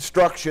gave us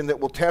instruction that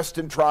will test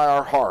and try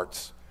our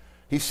hearts.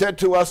 He said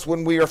to us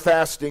when we are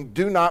fasting,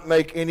 do not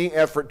make any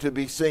effort to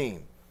be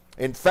seen.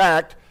 In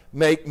fact,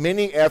 make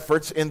many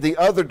efforts in the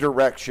other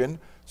direction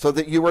so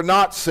that you are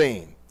not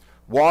seen.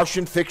 Wash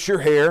and fix your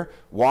hair,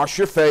 wash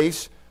your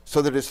face,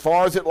 so that as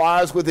far as it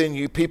lies within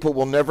you, people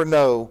will never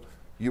know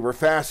you were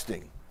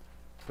fasting.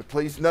 But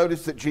please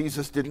notice that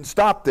Jesus didn't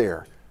stop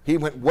there. He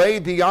went way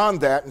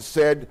beyond that and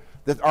said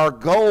that our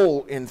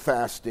goal in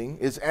fasting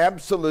is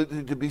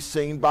absolutely to be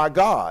seen by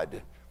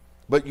God.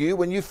 But you,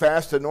 when you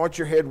fast, anoint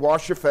your head,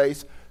 wash your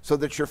face, so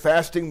that your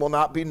fasting will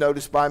not be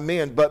noticed by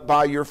men, but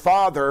by your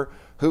Father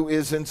who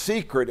is in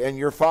secret. And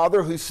your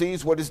Father who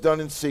sees what is done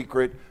in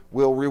secret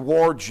will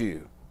reward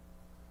you.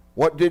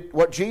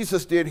 What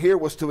Jesus did here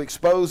was to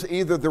expose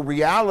either the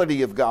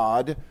reality of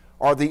God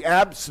or the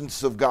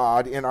absence of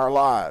God in our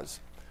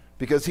lives.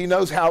 Because he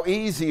knows how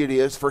easy it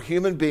is for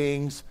human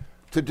beings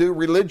to do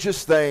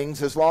religious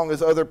things as long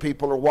as other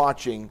people are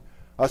watching,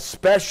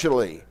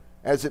 especially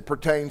as it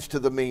pertains to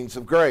the means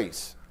of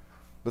grace.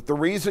 But the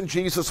reason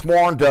Jesus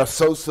warned us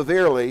so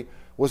severely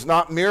was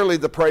not merely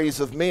the praise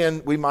of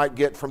men we might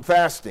get from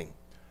fasting.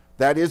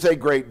 That is a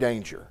great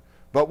danger.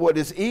 But what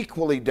is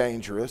equally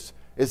dangerous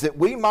is that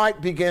we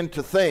might begin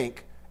to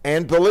think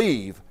and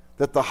believe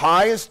that the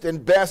highest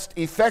and best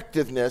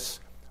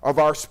effectiveness of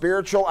our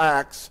spiritual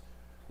acts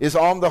is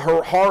on the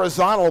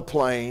horizontal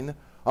plane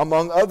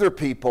among other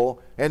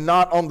people and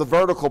not on the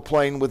vertical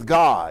plane with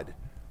God.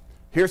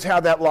 Here's how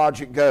that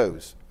logic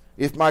goes.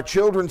 If my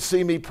children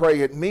see me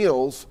pray at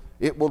meals,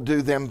 it will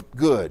do them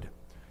good.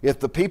 If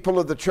the people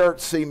of the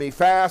church see me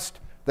fast,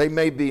 they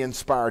may be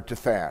inspired to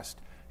fast.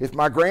 If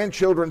my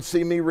grandchildren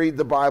see me read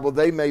the Bible,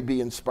 they may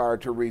be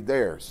inspired to read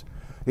theirs.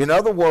 In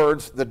other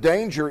words, the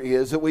danger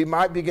is that we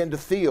might begin to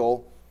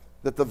feel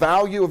that the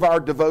value of our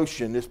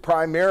devotion is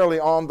primarily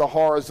on the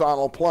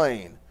horizontal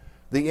plane,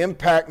 the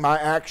impact my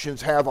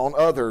actions have on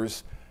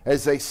others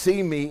as they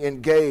see me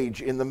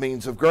engage in the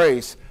means of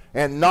grace,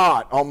 and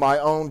not on my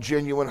own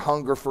genuine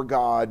hunger for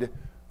God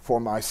for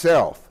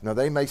myself. Now,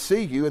 they may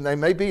see you and they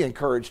may be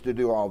encouraged to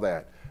do all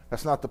that.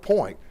 That's not the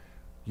point.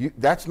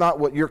 That's not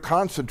what you're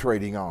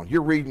concentrating on.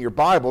 You're reading your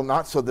Bible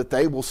not so that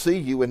they will see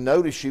you and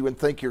notice you and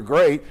think you're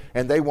great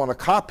and they want to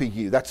copy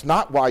you. That's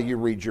not why you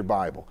read your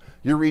Bible.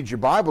 You read your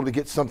Bible to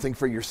get something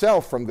for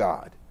yourself from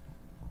God.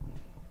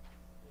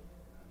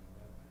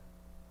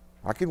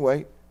 I can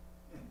wait.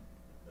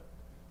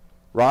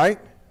 Right?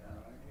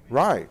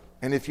 Right.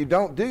 And if you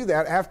don't do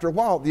that, after a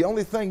while, the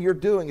only thing you're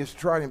doing is to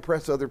try to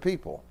impress other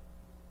people.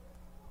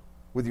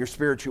 with your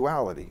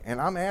spirituality. And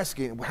I'm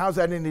asking, how's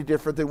that any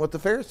different than what the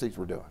Pharisees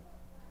were doing?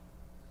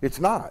 It's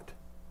not.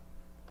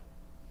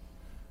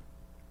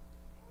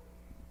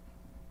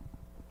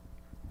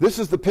 This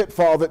is the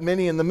pitfall that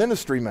many in the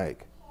ministry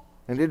make.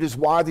 And it is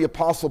why the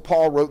Apostle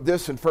Paul wrote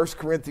this in 1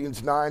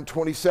 Corinthians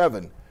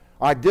 9:27.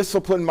 I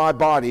discipline my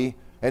body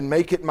and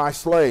make it my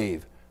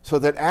slave, so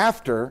that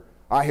after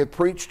I have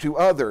preached to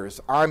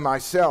others, I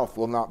myself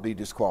will not be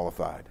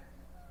disqualified.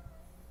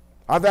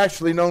 I've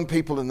actually known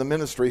people in the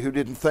ministry who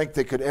didn't think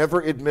they could ever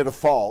admit a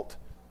fault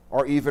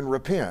or even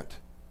repent,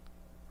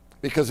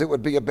 because it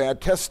would be a bad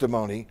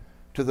testimony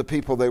to the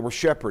people they were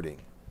shepherding.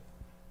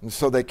 And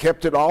so they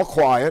kept it all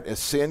quiet as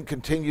sin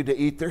continued to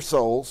eat their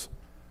souls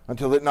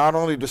until it not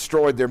only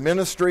destroyed their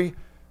ministry,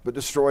 but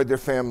destroyed their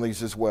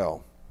families as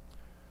well.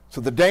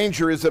 So the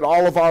danger is that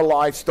all of our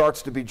life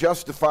starts to be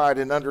justified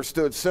and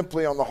understood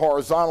simply on the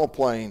horizontal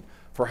plane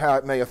for how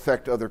it may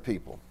affect other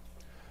people.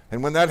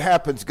 And when that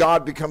happens,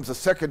 God becomes a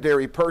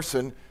secondary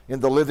person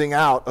in the living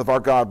out of our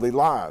godly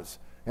lives.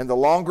 And the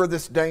longer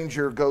this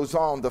danger goes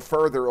on, the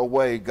further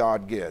away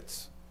God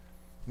gets.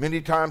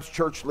 Many times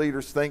church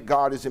leaders think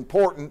God is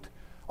important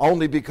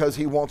only because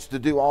he wants to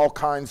do all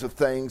kinds of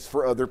things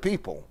for other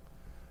people.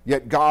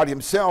 Yet God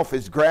himself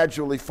is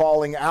gradually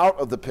falling out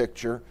of the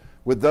picture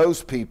with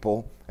those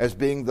people as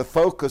being the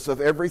focus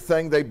of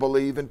everything they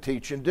believe and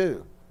teach and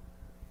do.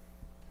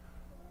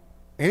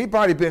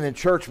 Anybody been in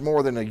church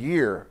more than a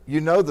year,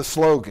 you know the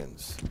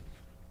slogans.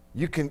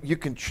 You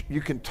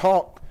can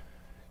talk.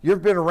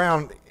 You've been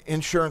around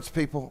insurance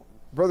people.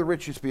 Brother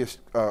Rich used to be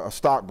a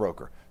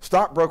stockbroker.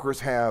 Stockbrokers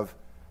have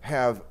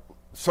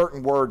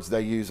certain words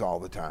they use all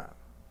the time.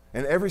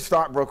 And every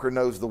stockbroker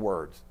knows the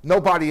words.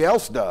 Nobody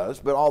else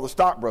does, but all the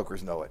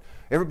stockbrokers know it.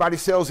 Everybody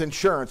sells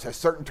insurance, has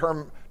certain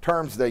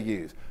terms they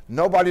use.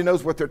 Nobody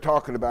knows what they're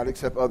talking about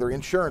except other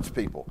insurance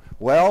people.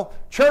 Well,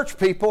 church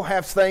people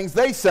have things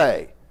they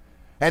say.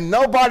 And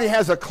nobody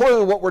has a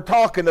clue what we're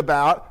talking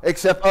about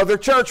except other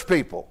church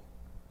people.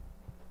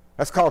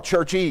 That's called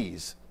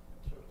churchese.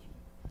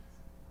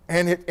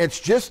 And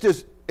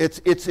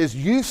it's as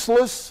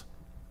useless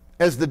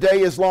as the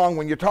day is long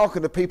when you're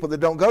talking to people that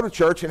don't go to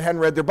church and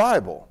hadn't read their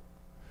Bible.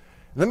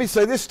 Let me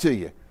say this to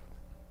you.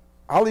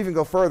 I'll even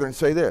go further and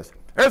say this.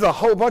 There's a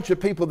whole bunch of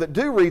people that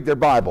do read their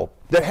Bible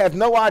that have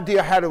no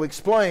idea how to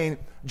explain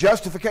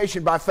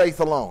justification by faith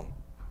alone,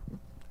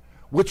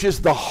 which is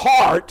the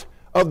heart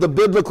of the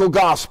biblical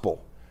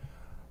gospel.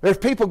 There's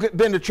people that have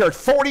been to church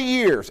 40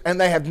 years and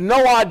they have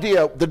no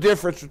idea the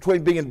difference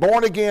between being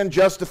born again,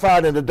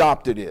 justified, and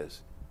adopted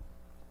is.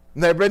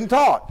 And they've been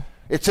taught.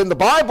 It's in the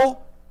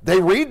Bible. They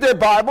read their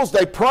Bibles,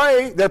 they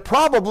pray, they're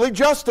probably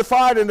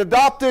justified and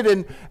adopted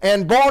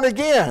and born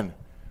again,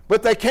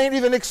 but they can't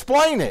even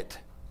explain it.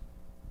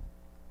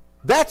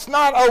 That's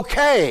not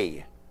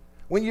okay.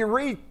 When you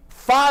read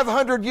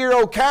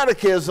 500-year-old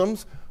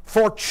catechisms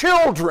for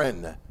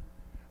children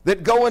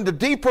that go into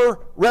deeper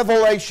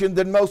revelation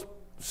than most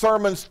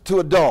sermons to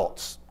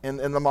adults in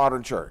the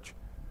modern church.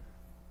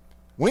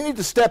 We need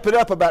to step it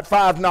up about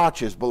 5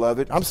 notches,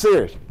 beloved. I'm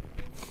serious.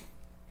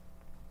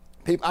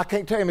 People, I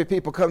can't tell you how many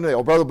people come to me,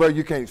 oh, brother,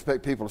 you can't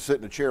expect people to sit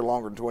in a chair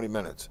longer than 20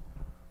 minutes.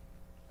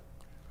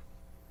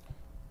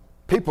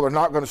 People are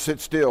not going to sit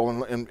still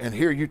and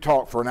hear you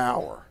talk for an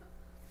hour.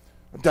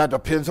 That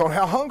depends on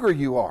how hungry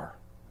you are.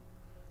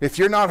 If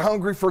you're not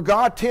hungry for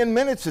God, 10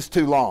 minutes is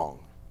too long.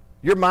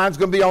 Your mind's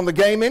going to be on the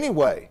game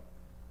anyway.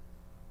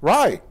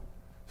 Right.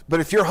 But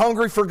if you're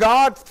hungry for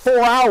God,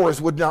 4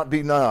 hours would not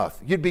be enough.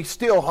 You'd be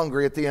still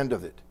hungry at the end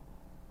of it.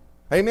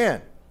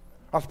 Amen.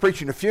 I was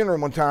preaching a funeral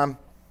one time,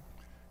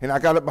 and I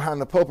got up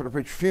behind the pulpit to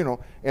preach a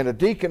funeral, and a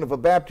deacon of a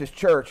Baptist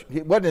church,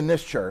 he wasn't in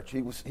this church,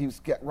 he was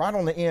right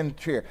on the end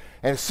chair.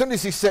 And as soon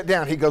as he sat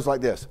down, he goes like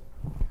this.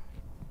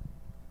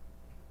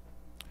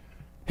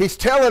 He's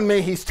telling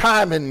me he's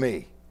timing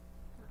me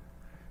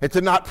and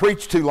to not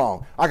preach too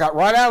long. I got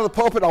right out of the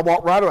pulpit, I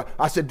walked right away.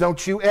 I said,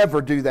 don't you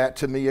ever do that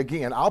to me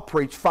again. I'll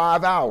preach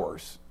 5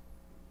 hours.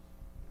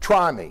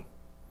 Try me.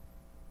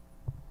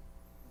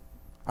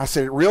 I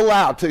said it real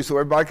loud too so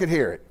everybody could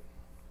hear it.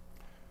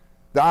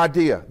 The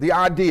idea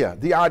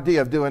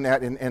of doing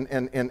that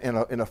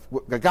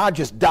a guy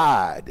just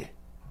died.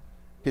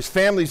 His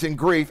family's in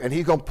grief, and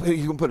he's gonna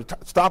put a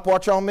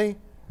stopwatch on me?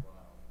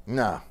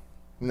 No.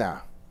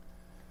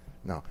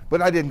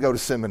 But I didn't go to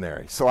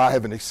seminary, so I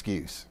have an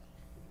excuse.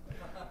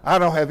 I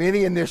don't have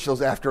any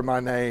initials after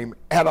my name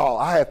at all.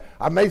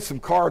 I made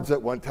some cards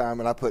at one time,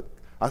 and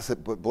I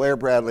said Blair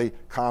Bradley,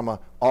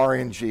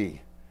 RNG.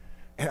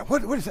 And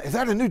what is that? Is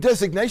that a new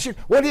designation?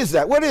 What is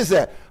that? What is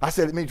that? I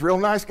said it means real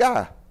nice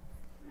guy.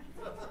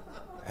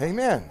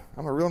 Amen.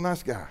 I'm a real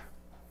nice guy.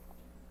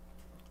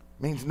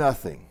 Means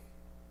nothing.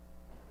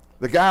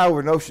 The guy over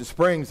in Ocean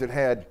Springs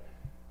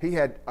he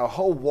had a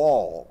whole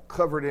wall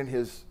covered in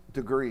his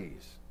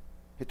degrees.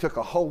 He took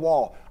a whole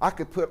wall. I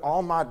could put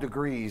all my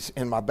degrees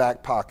in my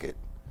back pocket.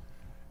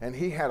 And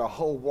he had a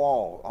whole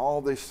wall,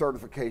 all these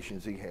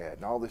certifications he had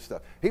and all this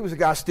stuff. He was a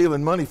guy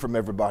stealing money from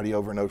everybody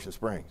over in Ocean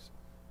Springs.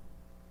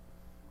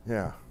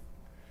 Yeah.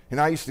 And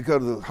I used to go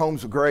to the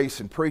Homes of Grace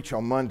and preach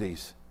on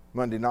Mondays.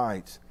 Monday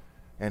nights,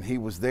 and he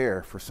was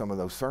there for some of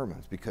those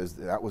sermons because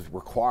that was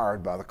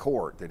required by the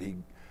court. That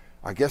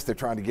I guess they're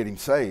trying to get him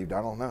saved.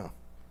 I don't know.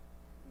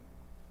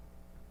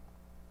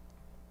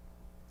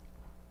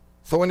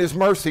 So in his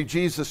mercy,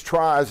 Jesus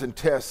tries and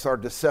tests our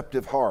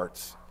deceptive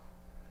hearts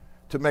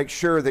to make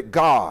sure that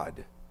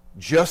God,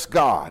 just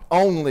God,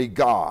 only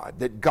God,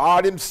 that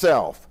God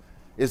himself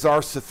is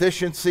our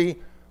sufficiency,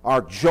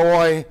 our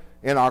joy,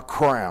 and our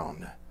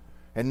crown.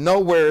 And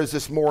nowhere is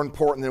this more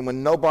important than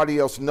when nobody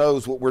else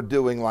knows what we're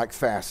doing, like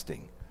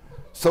fasting.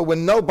 So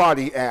when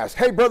nobody asks,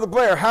 hey, Brother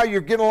Blair, how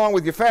you getting along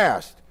with your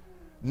fast?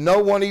 No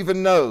one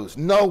even knows.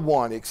 No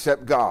one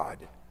except God.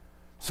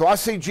 So I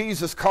see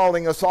Jesus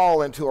calling us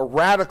all into a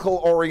radical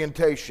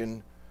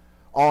orientation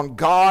on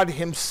God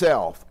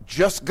himself,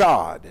 just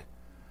God.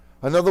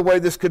 Another way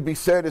this could be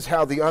said is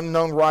how the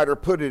unknown writer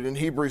put it in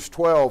Hebrews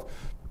 12,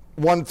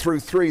 1 through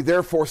 3.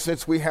 Therefore,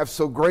 since we have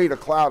so great a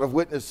cloud of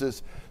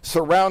witnesses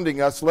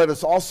surrounding us, let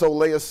us also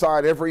lay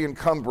aside every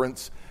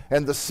encumbrance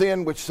and the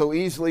sin which so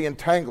easily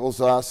entangles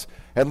us,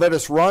 and let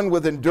us run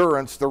with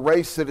endurance the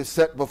race that is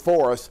set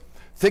before us,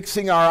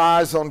 fixing our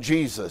eyes on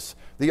Jesus,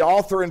 the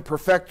author and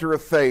perfecter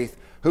of faith,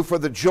 who for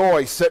the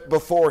joy set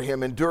before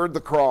him endured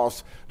the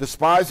cross,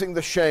 despising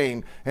the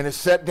shame, and is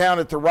set down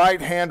at the right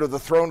hand of the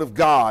throne of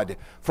God.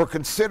 For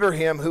consider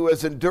him who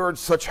has endured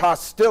such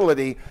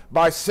hostility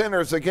by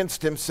sinners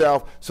against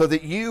himself, so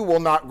that you will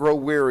not grow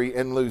weary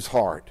and lose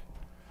heart.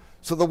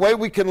 So the way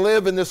we can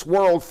live in this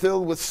world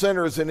filled with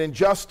sinners and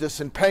injustice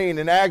and pain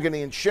and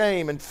agony and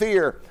shame and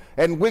fear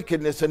and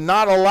wickedness, and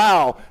not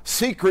allow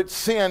secret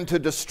sin to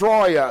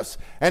destroy us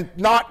and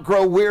not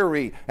grow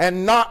weary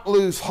and not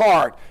lose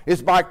heart,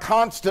 is by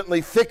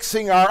constantly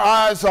fixing our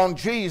eyes on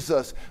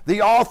Jesus,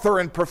 the author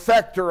and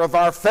perfecter of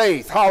our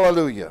faith.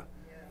 Hallelujah.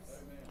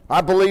 Yes.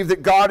 I believe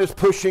that God is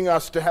pushing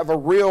us to have a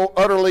real,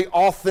 utterly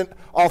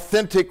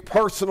authentic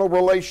personal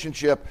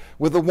relationship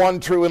with the one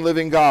true and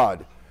living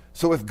God.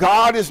 So if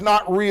God is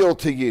not real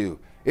to you,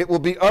 it will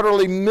be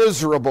utterly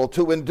miserable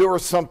to endure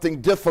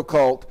something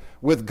difficult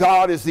with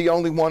God as the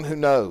only one who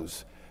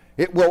knows.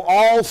 It will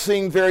all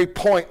seem very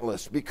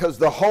pointless because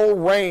the whole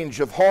range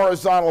of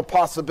horizontal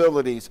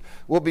possibilities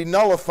will be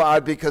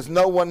nullified because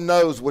no one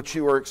knows what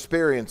you are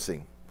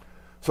experiencing.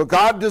 So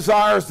God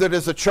desires that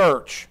as a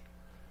church,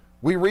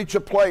 we reach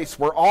a place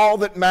where all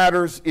that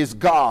matters is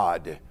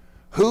God,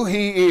 who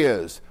he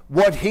is,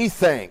 what he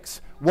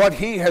thinks, what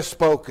he has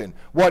spoken,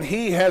 what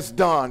he has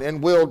done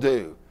and will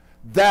do.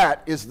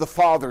 That is the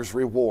Father's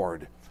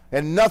reward.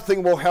 And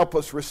nothing will help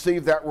us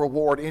receive that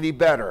reward any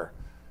better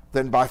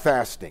than by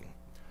fasting.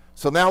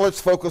 So now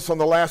let's focus on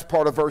the last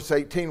part of verse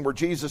 18, where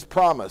Jesus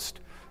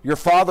promised, your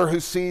Father who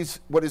sees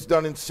what is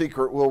done in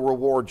secret will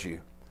reward you.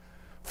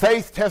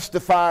 Faith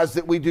testifies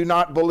that we do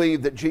not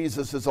believe that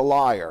Jesus is a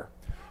liar.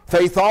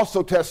 Faith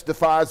also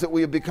testifies that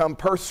we have become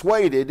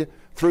persuaded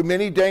through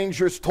many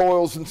dangerous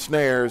toils and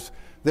snares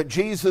that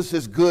Jesus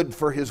is good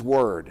for his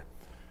word.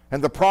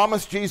 And the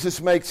promise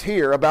Jesus makes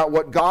here about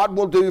what God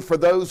will do for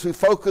those who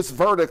focus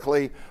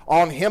vertically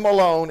on him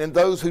alone and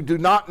those who do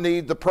not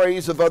need the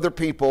praise of other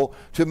people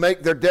to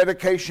make their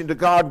dedication to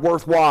God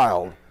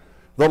worthwhile.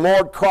 The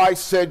Lord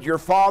Christ said, your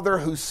Father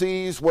who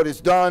sees what is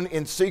done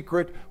in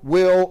secret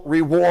will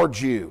reward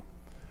you.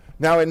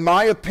 Now, in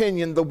my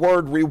opinion, the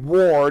word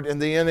reward in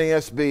the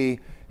NASB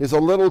is a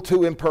little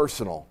too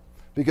impersonal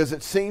because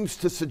it seems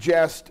to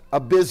suggest a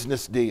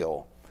business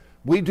deal.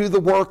 We do the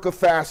work of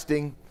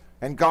fasting,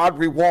 and God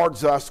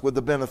rewards us with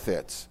the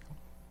benefits.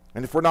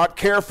 And if we're not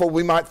careful,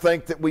 we might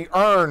think that we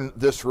earn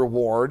this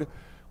reward,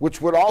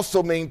 which would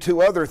also mean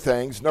two other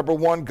things. Number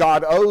one,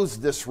 God owes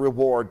this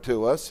reward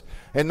to us.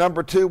 And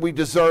number two, we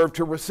deserve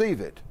to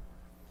receive it,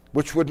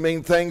 which would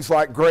mean things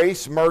like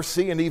grace,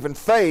 mercy, and even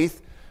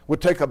faith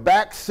would take a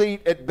back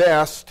seat at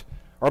best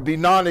or be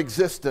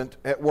non-existent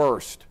at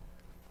worst.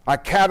 I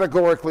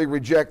categorically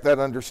reject that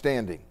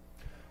understanding.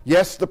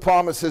 Yes, the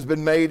promise has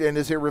been made and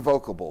is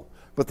irrevocable.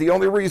 But the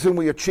only reason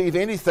we achieve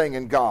anything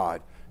in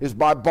God is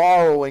by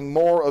borrowing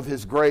more of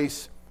his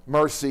grace,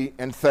 mercy,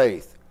 and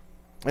faith.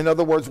 In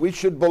other words, we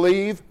should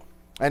believe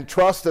and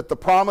trust that the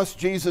promise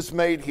Jesus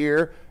made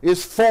here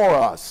is for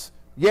us.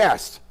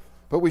 Yes,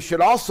 but we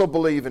should also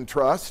believe and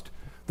trust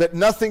that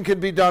nothing can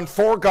be done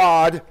for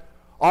God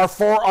or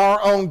for our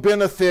own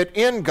benefit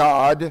in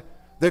God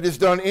that is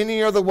done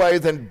any other way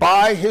than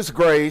by his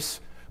grace,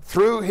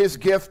 through his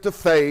gift of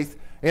faith,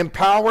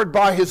 empowered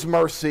by his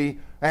mercy,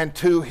 and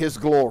to his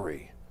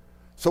glory.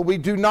 So we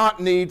do not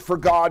need for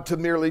God to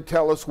merely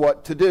tell us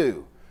what to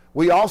do.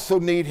 We also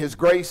need his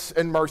grace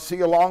and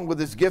mercy along with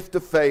his gift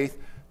of faith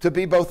to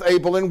be both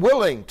able and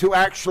willing to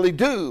actually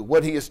do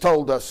what he has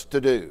told us to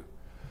do.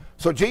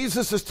 So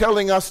Jesus is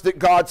telling us that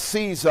God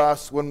sees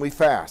us when we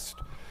fast.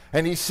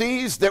 And he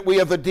sees that we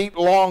have a deep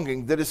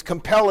longing that is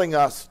compelling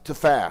us to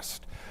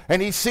fast.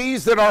 And he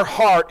sees that our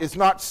heart is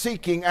not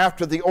seeking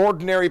after the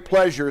ordinary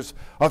pleasures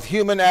of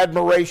human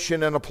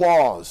admiration and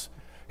applause.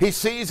 He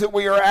sees that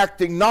we are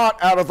acting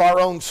not out of our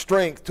own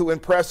strength to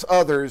impress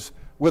others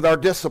with our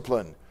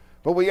discipline,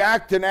 but we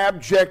act in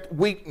abject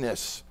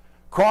weakness,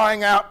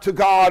 crying out to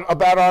God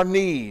about our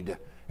need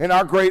in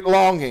our great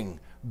longing,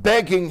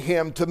 begging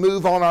him to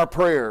move on our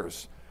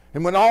prayers.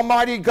 And when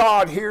Almighty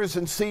God hears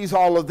and sees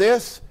all of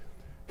this,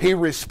 he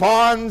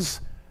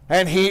responds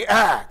and he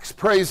acts.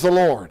 Praise the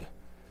Lord.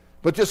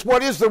 But just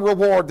what is the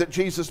reward that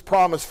Jesus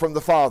promised from the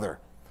Father?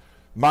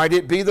 Might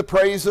it be the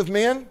praise of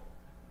men?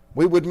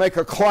 We would make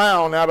a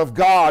clown out of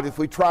God if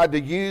we tried to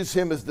use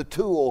him as the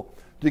tool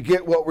to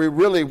get what we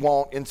really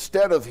want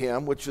instead of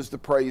him, which is the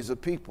praise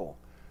of people.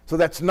 So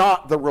that's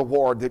not the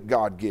reward that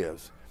God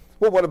gives.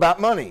 Well, what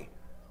about money?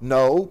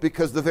 No,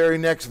 because the very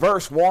next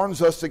verse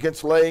warns us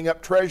against laying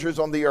up treasures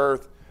on the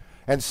earth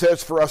and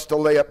says for us to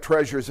lay up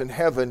treasures in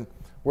heaven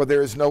where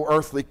there is no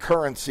earthly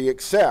currency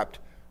except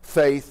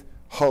faith,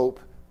 hope,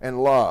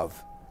 and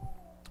love.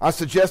 I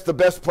suggest the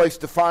best place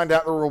to find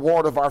out the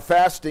reward of our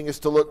fasting is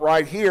to look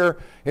right here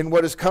in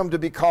what has come to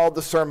be called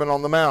the Sermon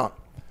on the Mount.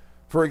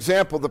 For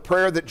example, the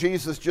prayer that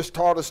Jesus just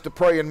taught us to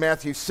pray in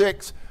Matthew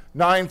 6,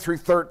 9 through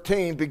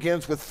 13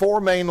 begins with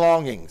 4 main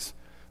longings: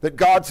 that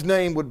God's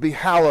name would be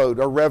hallowed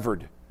or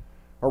revered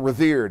or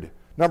revered.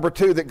 Number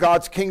 2, that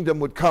God's kingdom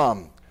would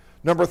come.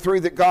 Number 3,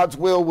 that God's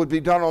will would be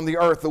done on the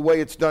earth the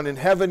way it's done in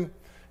heaven.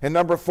 And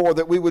number 4,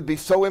 that we would be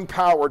so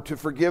empowered to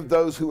forgive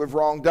those who have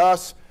wronged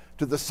us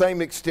to the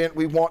same extent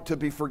we want to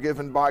be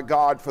forgiven by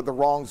God for the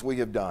wrongs we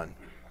have done.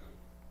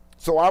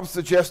 So I would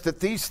suggest that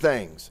these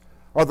things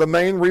are the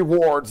main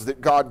rewards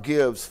that God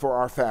gives for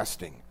our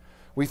fasting.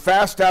 We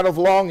fast out of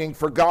longing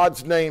for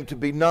God's name to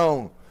be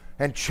known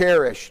and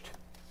cherished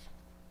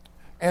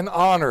and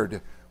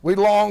honored. We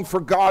long for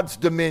God's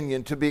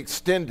dominion to be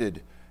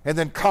extended and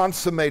then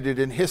consummated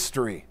in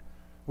history.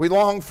 We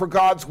long for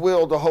God's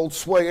will to hold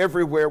sway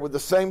everywhere with the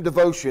same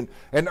devotion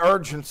and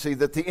urgency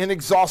that the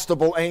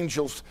inexhaustible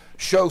angels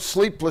show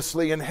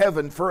sleeplessly in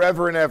heaven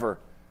forever and ever.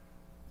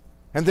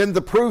 And then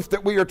the proof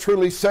that we are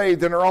truly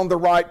saved and are on the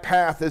right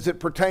path as it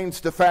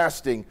pertains to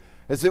fasting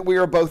is that we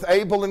are both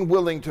able and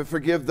willing to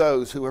forgive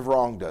those who have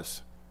wronged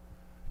us.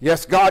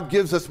 Yes, God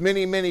gives us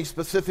many, many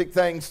specific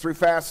things through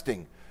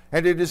fasting,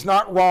 and it is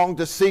not wrong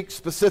to seek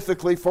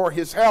specifically for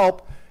his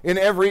help in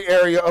every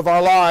area of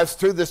our lives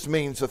through this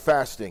means of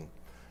fasting.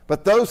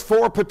 But those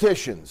 4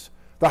 petitions,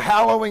 the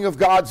hallowing of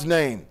God's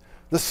name,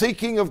 the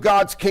seeking of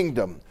God's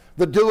kingdom,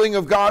 the doing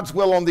of God's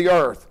will on the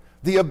earth,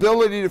 the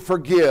ability to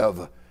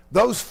forgive,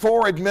 those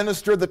 4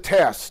 administer the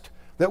test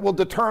that will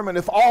determine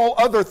if all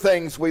other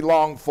things we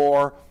long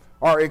for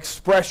are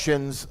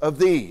expressions of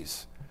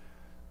these.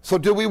 So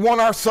do we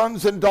want our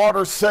sons and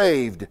daughters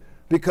saved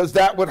because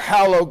that would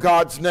hallow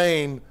God's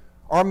name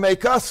or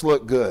make us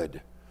look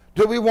good?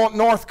 Do we want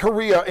North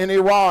Korea and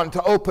Iran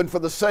to open for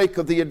the sake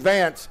of the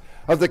advance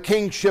of the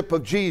kingship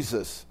of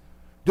Jesus?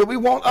 Do we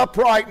want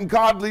upright and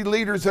godly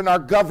leaders in our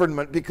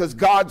government because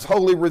God's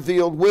holy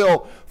revealed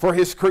will for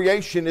his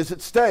creation is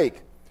at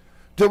stake?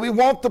 Do we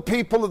want the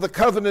people of the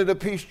Covenant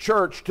of Peace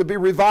Church to be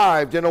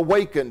revived and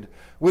awakened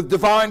with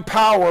divine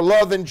power,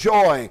 love, and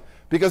joy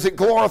because it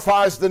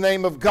glorifies the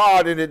name of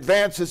God and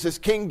advances his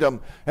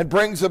kingdom and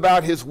brings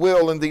about his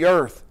will in the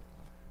earth?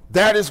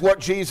 That is what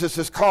Jesus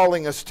is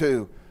calling us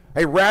to,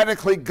 a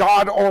radically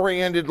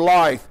God-oriented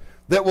life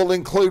that will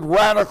include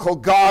radical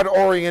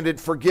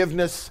God-oriented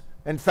forgiveness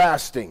and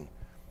fasting.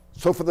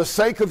 So for the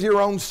sake of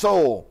your own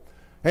soul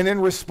and in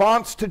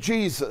response to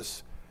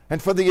Jesus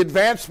and for the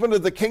advancement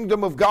of the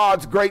kingdom of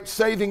God's great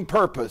saving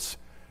purpose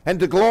and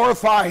to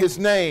glorify his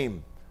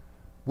name,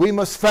 we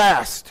must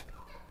fast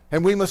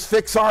and we must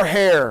fix our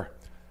hair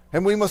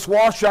and we must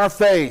wash our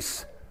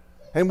face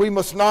and we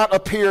must not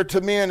appear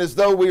to men as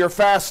though we are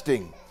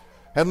fasting.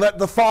 And let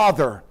the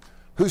Father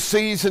who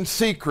sees in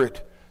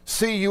secret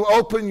see you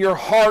open your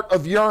heart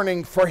of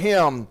yearning for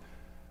him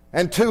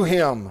and to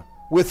him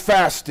with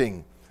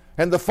fasting.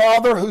 And the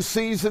Father who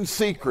sees in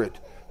secret,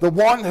 the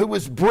one who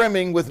is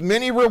brimming with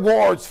many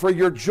rewards for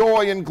your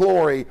joy and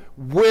glory,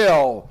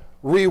 will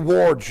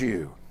reward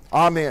you.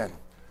 Amen.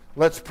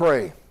 Let's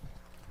pray.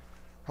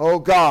 Oh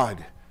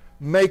God,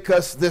 make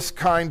us this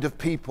kind of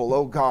people,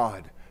 oh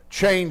God.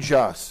 Change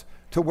us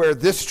to where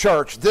this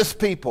church, this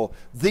people,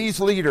 these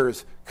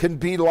leaders can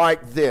be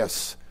like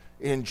this.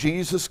 In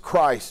Jesus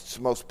Christ's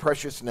most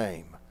precious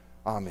name,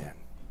 amen.